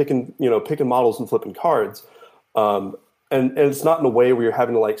start picking models and flipping cards. And it's not in a way where you're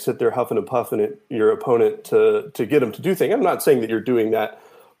having to like sit there huffing and puffing at your opponent to get him to do things. I'm not saying that you're doing that,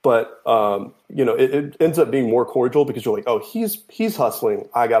 but it ends up being more cordial because you're like, oh, he's hustling,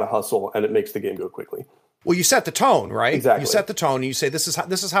 I got to hustle, and it makes the game go quickly. Well, you set the tone, right? Exactly. You set the tone and you say, this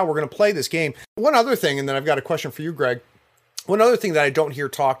is how we're going to play this game. One other thing, and then I've got a question for you, Greg. One other thing that I don't hear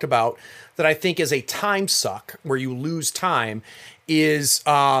talked about that I think is a time suck where you lose time is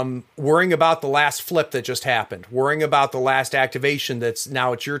worrying about the last flip that just happened, worrying about the last activation that's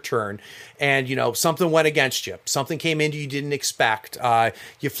now it's your turn, and something went against you, something came into you didn't expect.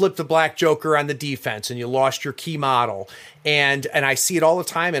 You flipped the black joker on the defense and you lost your key model, and I see it all the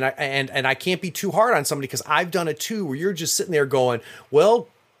time, and I can't be too hard on somebody because I've done it too, where you're just sitting there going, well,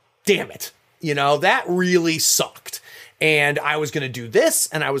 damn it, that really sucked. And I was going to do this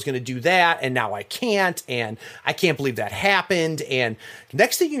and I was going to do that, and now I can't, and I can't believe that happened. And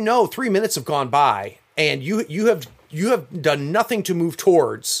next thing you know, 3 minutes have gone by, and you have done nothing to move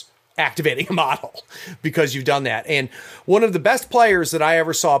towards activating a model because you've done that. And one of the best players that I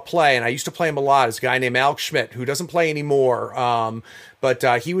ever saw play, and I used to play him a lot, is a guy named Alex Schmidt, who doesn't play anymore.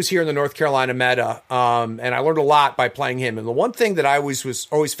 But he was here in the North Carolina meta, and I learned a lot by playing him. And the one thing that I was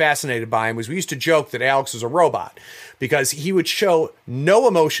always fascinated by him was we used to joke that Alex was a robot because he would show no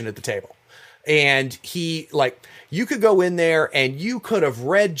emotion at the table. And you could go in there and you could have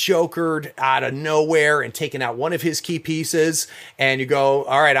red jokered out of nowhere and taken out one of his key pieces, and you go,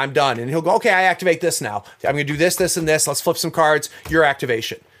 all right, I'm done. And he'll go, okay, I activate this now. I'm going to do this, this, and this. Let's flip some cards. Your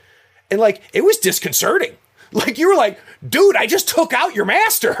activation. And it was disconcerting. You were like, dude, I just took out your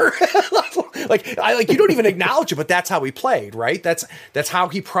master. You don't even acknowledge it, but that's how he played, right? That's how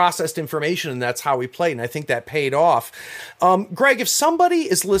he processed information, and that's how he played. And I think that paid off. Greg, if somebody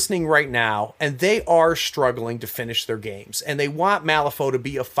is listening right now and they are struggling to finish their games and they want Malifaux to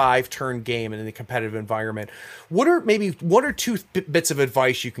be a 5-turn game in a competitive environment, what are maybe 1 or 2 bits of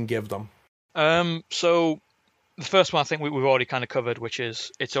advice you can give them? So the first one I think we've already kind of covered, which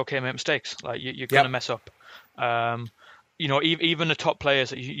is it's okay to make mistakes. You're going to mess up. Even the top players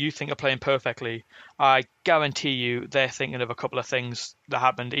that you think are playing perfectly, I guarantee you they're thinking of a couple of things that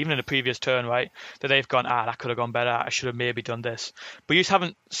happened even in the previous turn, right? That they've gone, that could have gone better. I should have maybe done this. But you just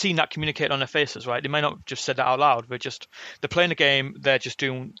haven't seen that communicate on their faces, right? They might not just said that out loud, but they're playing the game. They're just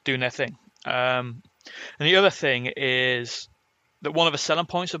doing their thing. And the other thing is that one of the selling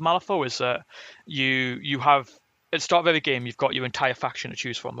points of Malifaux is that you have, at the start of every game, you've got your entire faction to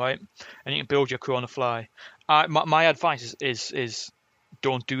choose from, right? And you can build your crew on the fly. My advice is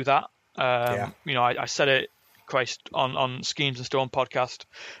don't do that. I said it, Christ, on Schemes and Stone podcast,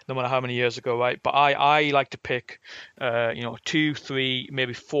 no matter how many years ago, right? But I like to pick, 2, 3,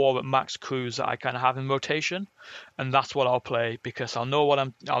 maybe 4 at max crews that I kind of have in rotation, and that's what I'll play because I'll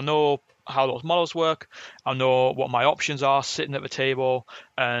know how those models work. I'll know what my options are sitting at the table,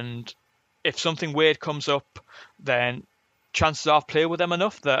 and if something weird comes up, then chances are I've played with them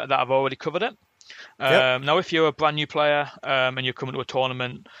enough that I've already covered it. Yep. Now, if you're a brand new player and you're coming to a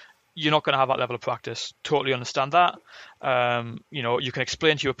tournament, you're not going to have that level of practice. Totally understand that. You can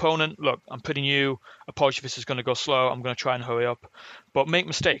explain to your opponent, look, I'm pretty new. Apologies if this is going to go slow. I'm going to try and hurry up. But make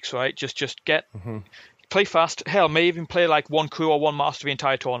mistakes, right? Just get... Play fast. Hell, may even play 1 crew or 1 master the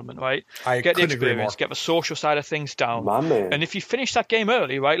entire tournament, right? Get the experience, get the social side of things down. My man. And if you finish that game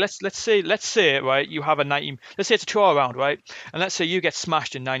early, right? Let's say, right? You have let's say it's a 2-hour round, right? And let's say you get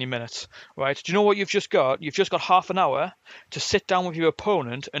smashed in 90 minutes, right? Do you know what you've just got? You've just got half an hour to sit down with your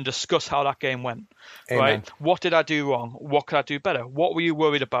opponent and discuss how that game went. Amen. Right? What did I do wrong? What could I do better? What were you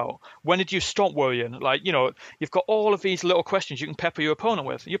worried about? When did you stop worrying? You've got all of these little questions you can pepper your opponent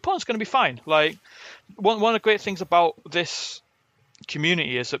with. Your opponent's going to be fine. One of the great things about this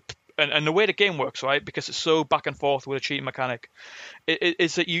community is that, and the way the game works, right, because it's so back and forth with a cheating mechanic,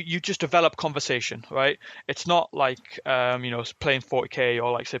 is that you just develop conversation, right? It's not like playing 40k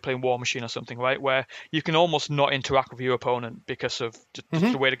or say playing War Machine or something, right, where you can almost not interact with your opponent because of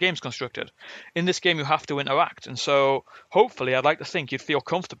the way the game's constructed. In this game, you have to interact, and so hopefully, I'd like to think you'd feel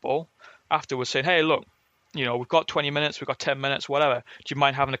comfortable afterwards saying, "Hey, look, we've got 20 minutes, we've got 10 minutes, whatever. Do you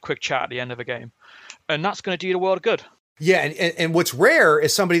mind having a quick chat at the end of the game?" And that's going to do you the world of good. Yeah, and what's rare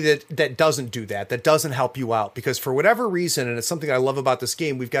is somebody that doesn't do that doesn't help you out, because for whatever reason, and it's something I love about this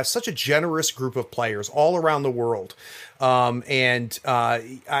game, we've got such a generous group of players all around the world. I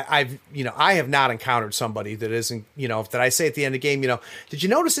have not encountered somebody that isn't, that I say at the end of the game, did you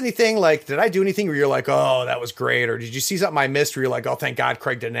notice anything? Did I do anything where you're like, oh, that was great? Or did you see something I missed where you're like, oh, thank God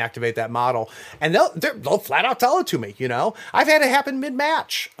Craig didn't activate that model? And they'll flat out tell it to me. I've had it happen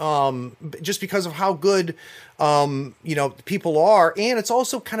mid-match, just because of how good people are. And it's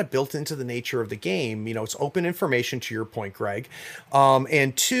also kind of built into the nature of the game. It's open information, to your point, Greg.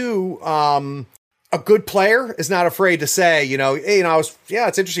 And 2, a good player is not afraid to say, hey,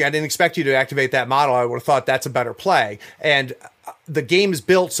 it's interesting. I didn't expect you to activate that model. I would have thought that's a better play. And the game is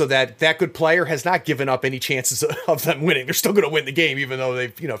built so that good player has not given up any chances of them winning. They're still going to win the game, even though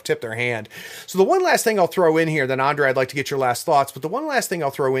they've, tipped their hand. So the one last thing I'll throw in here, then Andre, I'd like to get your last thoughts, but the one last thing I'll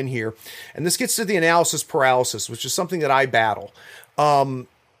throw in here, and this gets to the analysis paralysis, which is something that I battle. I'm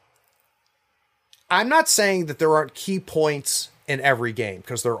not saying that there aren't key points in every game,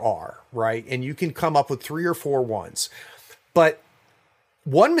 because there are, right? And you can come up with 3 or 4 ones, but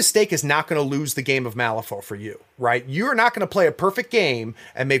one mistake is not going to lose the game of Malifaux for you, right? You're not going to play a perfect game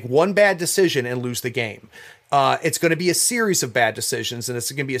and make one bad decision and lose the game. It's going to be a series of bad decisions, and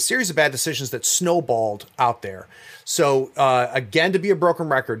it's going to be a series of bad decisions that snowballed out there. So, again, to be a broken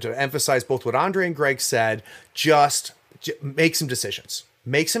record, to emphasize both what Andre and Greg said, just make some decisions.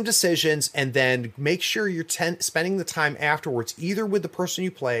 Make some decisions, and then make sure you're spending the time afterwards, either with the person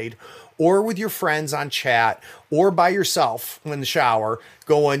you played or with your friends on chat or by yourself in the shower,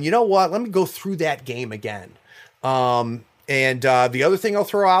 going, you know what, let me go through that game again. And the other thing I'll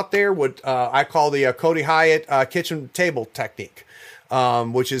throw out there, what I call the Cody Hyatt kitchen table technique,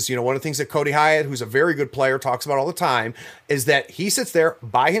 which is, one of the things that Cody Hyatt, who's a very good player, talks about all the time, is that he sits there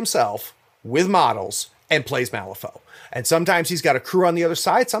by himself with models and plays Malifaux. And sometimes he's got a crew on the other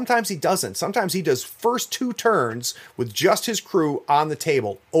side. Sometimes he doesn't. Sometimes he does first 2 turns with just his crew on the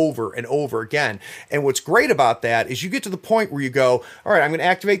table over and over again. And what's great about that is you get to the point where you go, all right, I'm going to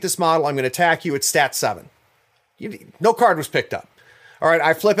activate this model. I'm going to attack you at stat 7. No card was picked up. All right,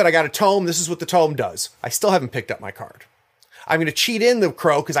 I flip it. I got a tome. This is what the tome does. I still haven't picked up my card. I'm going to cheat in the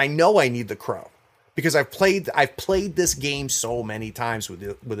crow because I know I need the crow, because I've played this game so many times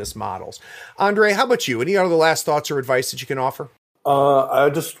with this models. Andre, how about you? Any other last thoughts or advice that you can offer? I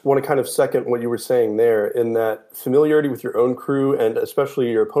just want to kind of second what you were saying there, in that familiarity with your own crew, and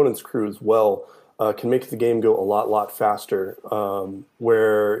especially your opponent's crew as well, can make the game go a lot faster.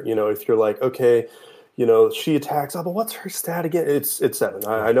 Where, if you're like, okay, she attacks, but what's her stat again? It's 7.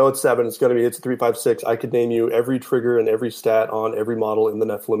 I know it's 7. It's 3, 5, 6. I could name you every trigger and every stat on every model in the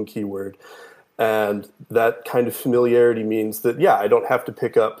Nephilim keyword. And that kind of familiarity means that, I don't have to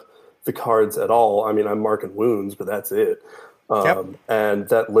pick up the cards at all. I mean, I'm marking wounds, but that's it. And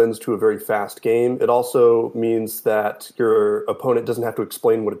that lends to a very fast game. It also means that your opponent doesn't have to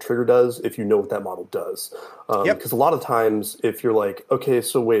explain what a trigger does if you know what that model does. Because a lot of times, if you're like, okay,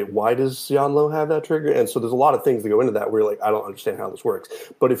 so wait, why does Xianlo have that trigger? And so there's a lot of things that go into that where you're like, I don't understand how this works.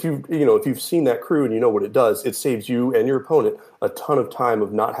 But if if you've seen that crew and you know what it does, it saves you and your opponent a ton of time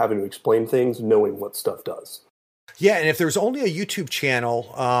of not having to explain things, knowing what stuff does. Yeah, and if there's only a YouTube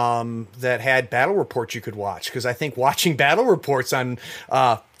channel that had battle reports you could watch, because I think watching battle reports on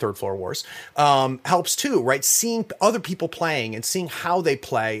Third Floor Wars helps too, right? Seeing other people playing and seeing how they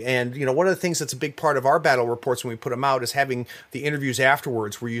play. And, one of the things that's a big part of our battle reports when we put them out is having the interviews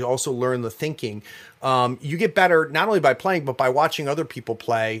afterwards, where you also learn the thinking. You get better not only by playing, but by watching other people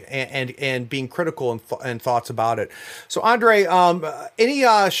play and being critical and thoughts about it. So, Andre, any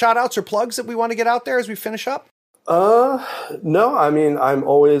shout outs or plugs that we want to get out there as we finish up? No, I mean, I'm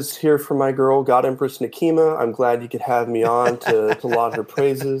always here for my girl, God Empress Nekima. I'm glad you could have me on to laud her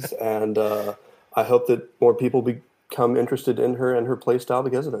praises, and I hope that more people become interested in her and her play style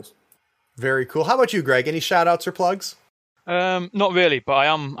because of this. Very cool. How about you, Greg? Any shout outs or plugs? Not really, but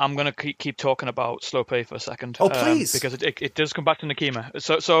I'm going to keep talking about slow play for a second. Oh, please, because it does come back to Nekima.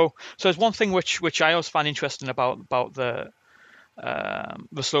 So there's one thing which I always find interesting about the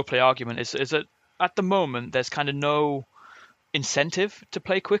slow play argument is that at the moment there's kind of no incentive to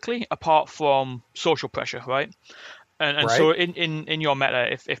play quickly apart from social pressure, right? And right. So in your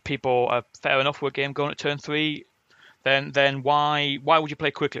meta, if people are fair enough with a game going at turn 3, then why would you play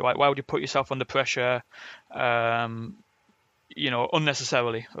quickly? Why would you put yourself under pressure,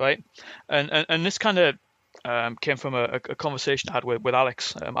 unnecessarily, right? And this kind of came from a conversation I had with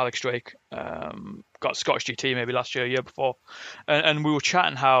Alex Drake, got Scottish GT maybe last year, year before, and we were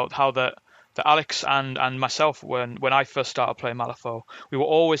chatting how that Alex and myself, when I first started playing Malifaux, we were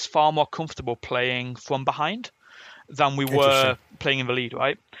always far more comfortable playing from behind than we were playing in the lead,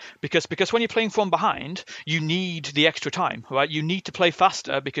 right? Because when you're playing from behind, you need the extra time, right? You need to play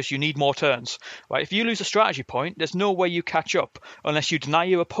faster because you need more turns, right? If you lose a strategy point, there's no way you catch up unless you deny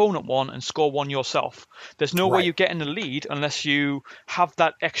your opponent one and score one yourself. There's no way you get in the lead unless you have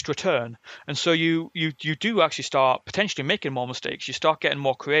that extra turn. And so you do actually start potentially making more mistakes. You start getting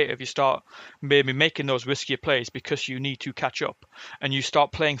more creative. You start maybe making those riskier plays because you need to catch up, and you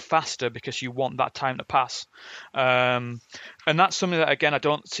start playing faster because you want that time to pass. And that's something that, again, I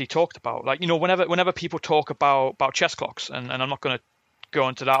don't see talked about. Like, whenever people talk about chess clocks, and I'm not going to go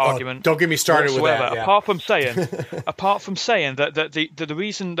into that argument. Don't get me started whatsoever. With that. Yeah. Apart from saying that the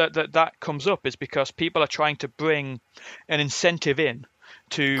reason that comes up is because people are trying to bring an incentive in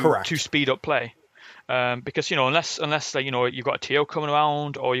to speed up play. Because unless you've got a TO coming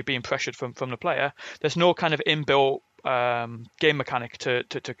around or you're being pressured from the player, there's no kind of inbuilt game mechanic to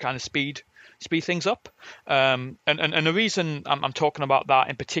kind of speed things up. And the reason I'm talking about that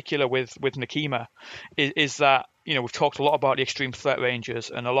in particular with Nekima is that we've talked a lot about the extreme threat ranges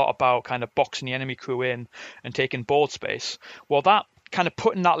and a lot about kind of boxing the enemy crew in and taking board space. Well, that kind of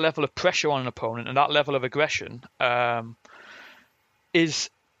putting that level of pressure on an opponent and that level of aggression is.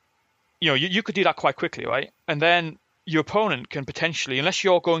 You could do that quite quickly, right? And then your opponent can potentially, unless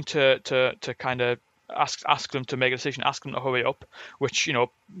you're going to kind of ask them to make a decision, ask them to hurry up, which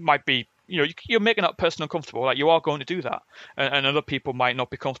might be, you're making that person uncomfortable. Like, you are going to do that, and other people might not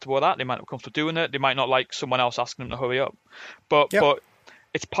be comfortable with that. They might not be comfortable doing it. They might not like someone else asking them to hurry up. But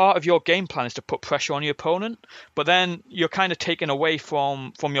it's part of your game plan is to put pressure on your opponent. But then you're kind of taking away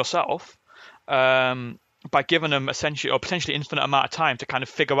from yourself. By giving them essentially or potentially infinite amount of time to kind of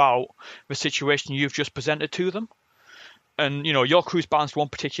figure out the situation you've just presented to them. And, your crew's balanced one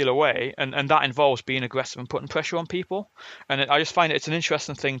particular way, and that involves being aggressive and putting pressure on people. And I just find it's an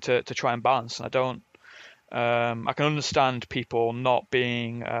interesting thing to try and balance. And I can understand people not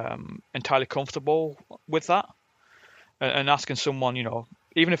being entirely comfortable with that and asking someone,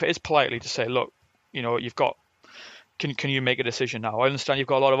 even if it is politely, to say, look, you've got, can you make a decision now? I understand you've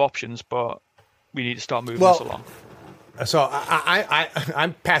got a lot of options, but we need to start moving this along. So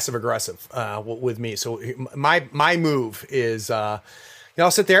I'm passive aggressive with me. So my move is, I'll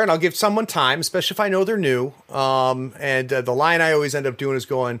sit there and I'll give someone time, especially if I know they're new. And the line I always end up doing is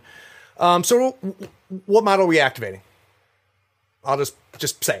going, so what model are we activating? I'll just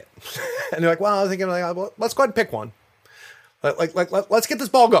say it. And they're like, well, I was thinking, well, let's go ahead and pick one. Let's get this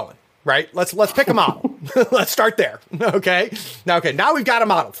ball going. Right? Let's pick a model. Let's start there. Okay. Now we've got a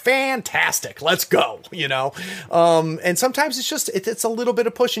model. Fantastic. Let's go. And sometimes it's a little bit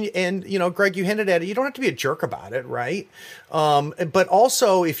of push, and Greg, you hinted at it. You don't have to be a jerk about it. Right. But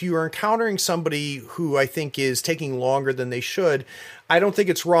also, if you are encountering somebody who I think is taking longer than they should, I don't think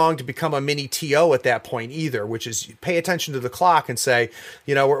it's wrong to become a mini TO at that point either, which is pay attention to the clock and say,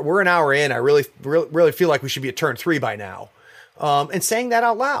 we're an hour in. I really feel like we should be at turn 3 by now. And saying that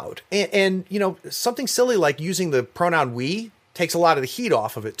out loud, and something silly like using the pronoun we takes a lot of the heat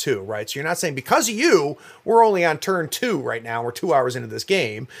off of it too, right? So you're not saying, because of you, we're only on turn 2 right now. We're 2 hours into this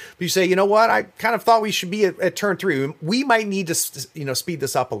game. But you say, you know what? I kind of thought we should be at turn 3. We might need to, speed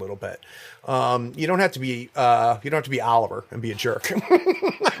this up a little bit. You don't have to be Oliver and be a jerk.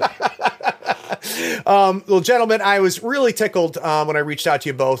 Well, gentlemen, I was really tickled when I reached out to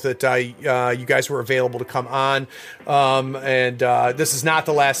you both that you guys were available to come on. And this is not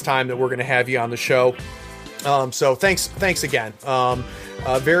the last time that we're going to have you on the show. So thanks again.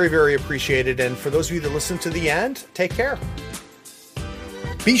 Very, very appreciated. And for those of you that listen to the end, take care.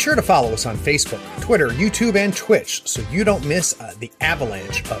 Be sure to follow us on Facebook, Twitter, YouTube, and Twitch so you don't miss the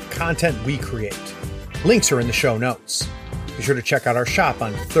avalanche of content we create. Links are in the show notes. Be sure to check out our shop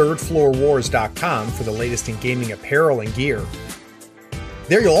on thirdfloorwars.com for the latest in gaming apparel and gear.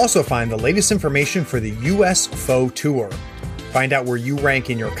 There you'll also find the latest information for the US FOE Tour. Find out where you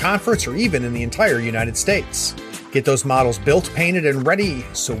rank in your conference or even in the entire United States. Get those models built, painted, and ready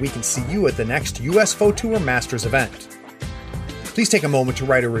so we can see you at the next US FOE Tour Masters event. Please take a moment to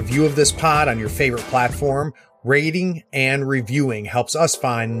write a review of this pod on your favorite platform. Rating and reviewing helps us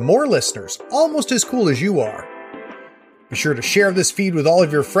find more listeners almost as cool as you are. Be sure to share this feed with all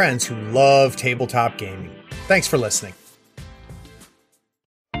of your friends who love tabletop gaming. Thanks for listening.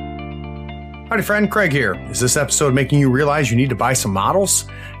 Howdy friend, Craig here. Is this episode making you realize you need to buy some models?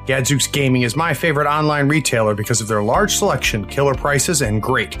 Gadzooks Gaming is my favorite online retailer because of their large selection, killer prices, and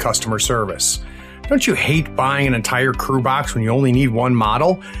great customer service. Don't you hate buying an entire crew box when you only need one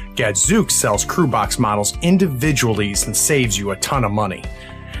model? Gadzooks sells crew box models individually and saves you a ton of money.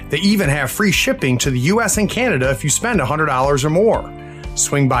 They even have free shipping to the US and Canada if you spend $100 or more.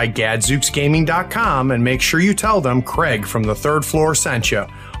 Swing by gadzooksgaming.com and make sure you tell them Craig from the Third Floor sent you.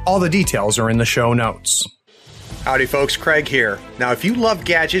 All the details are in the show notes. Howdy folks, Craig here. Now if you love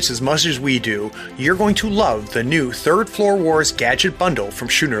gadgets as much as we do, you're going to love the new Third Floor Wars Gadget Bundle from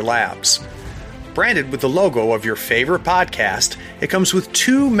Schooner Labs. Branded with the logo of your favorite podcast, it comes with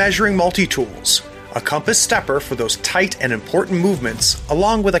 2 measuring multi-tools, a compass stepper for those tight and important movements,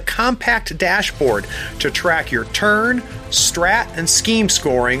 along with a compact dashboard to track your turn, strat, and scheme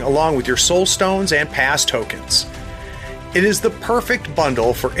scoring along with your soul stones and pass tokens. It is the perfect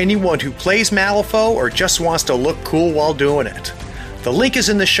bundle for anyone who plays Malifaux or just wants to look cool while doing it. The link is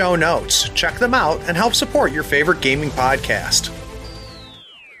in the show notes. Check them out and help support your favorite gaming podcast.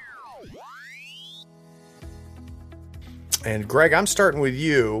 And Greg, I'm starting with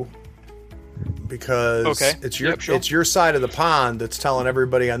you because it's your side of the pond that's telling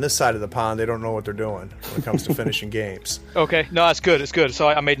everybody on this side of the pond they don't know what they're doing when it comes to finishing games. Okay, no, that's good. It's good. So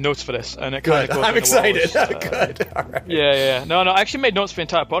I made notes for this, and it kind of goes. I'm excited. Good. All right. Yeah. No, I actually made notes for the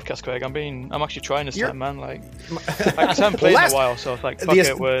entire podcast, Craig. I'm actually trying this time, man. Like, I haven't played in a while, so it's like, fuck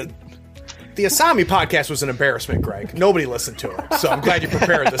it. The Asami podcast was an embarrassment, Greg. Nobody listened to it, so I'm glad you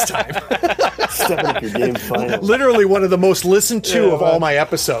prepared this time. Stepping up your game finally. Literally one of the most listened to of all my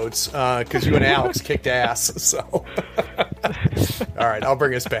episodes, because you and Alex kicked ass. So, all right, I'll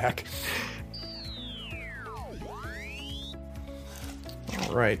bring us back.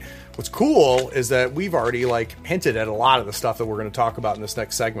 All right. What's cool is that we've already hinted at a lot of the stuff that we're going to talk about in this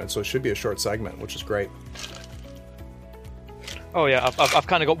next segment, so it should be a short segment, which is great. Oh yeah, I've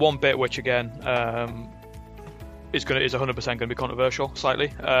kind of got one bit which again is 100% going to be controversial slightly.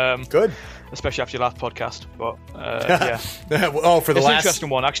 Good, especially after your last podcast. But yeah, it's an interesting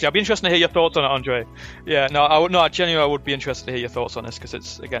one actually. I'd be interested to hear your thoughts on it, Andre. Yeah, I genuinely would be interested to hear your thoughts on this because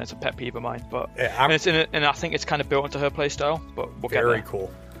it's a pet peeve of mine. But and I think it's kind of built into her play style. But we'll get there.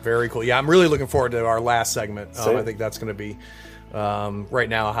 Very cool. Yeah, I'm really looking forward to our last segment. I think that's going to be right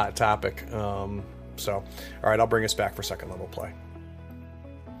now a hot topic. So, all right, I'll bring us back for second level play.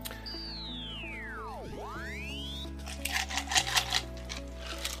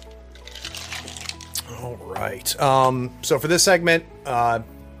 All right. So for this segment,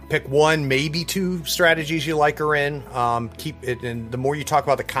 pick one, maybe two strategies you like her in. Keep it, and the more you talk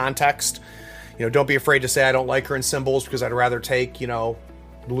about the context, don't be afraid to say I don't like her in symbols because I'd rather take,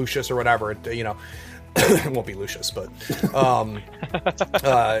 Lucius or whatever. It won't be Lucius, but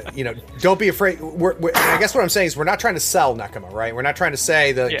don't be afraid. I guess what I'm saying is we're not trying to sell Nekima, right? We're not trying to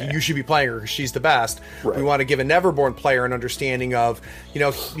say that you should be playing her because she's the best. Right. We want to give a Neverborn player an understanding of,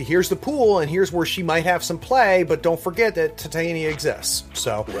 here's the pool and here's where she might have some play, but don't forget that Titania exists.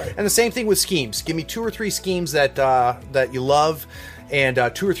 So, and the same thing with schemes. Give me 2 or 3 schemes that you love,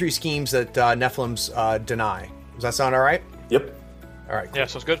 and 2 or 3 schemes that Nephilims deny. Does that sound all right? Yep. All right. Cool. Yeah,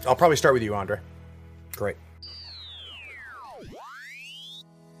 sounds good. I'll probably start with you, Andre. Great.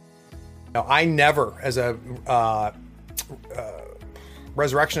 Now, I never, as a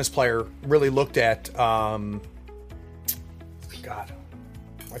Resurrectionist player, really looked at, God,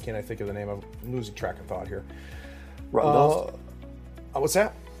 why can't I think of the name of, I'm losing track of thought here. Rotten Bells? What's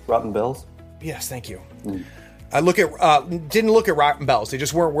that? Rotten Bells? Yes, thank you. I didn't look at Rotten Bells. They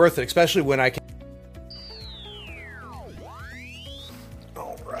just weren't worth it, especially when I can.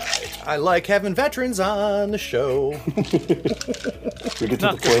 I like having veterans on the show. We get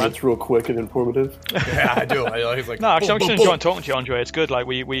to the point that's real quick and informative. Yeah, I do. Actually, I'm just enjoying talking to you, Andre. It's good. Like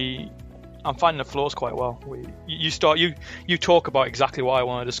I'm finding the floors quite well. You talk about exactly what I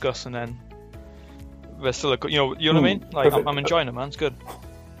want to discuss, and then there's still you know what I mean. Like I'm enjoying it, man. It's good.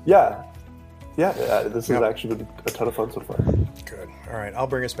 Yeah. This has actually been a ton of fun so far. Good. All right, I'll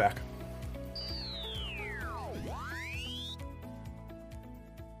bring us back.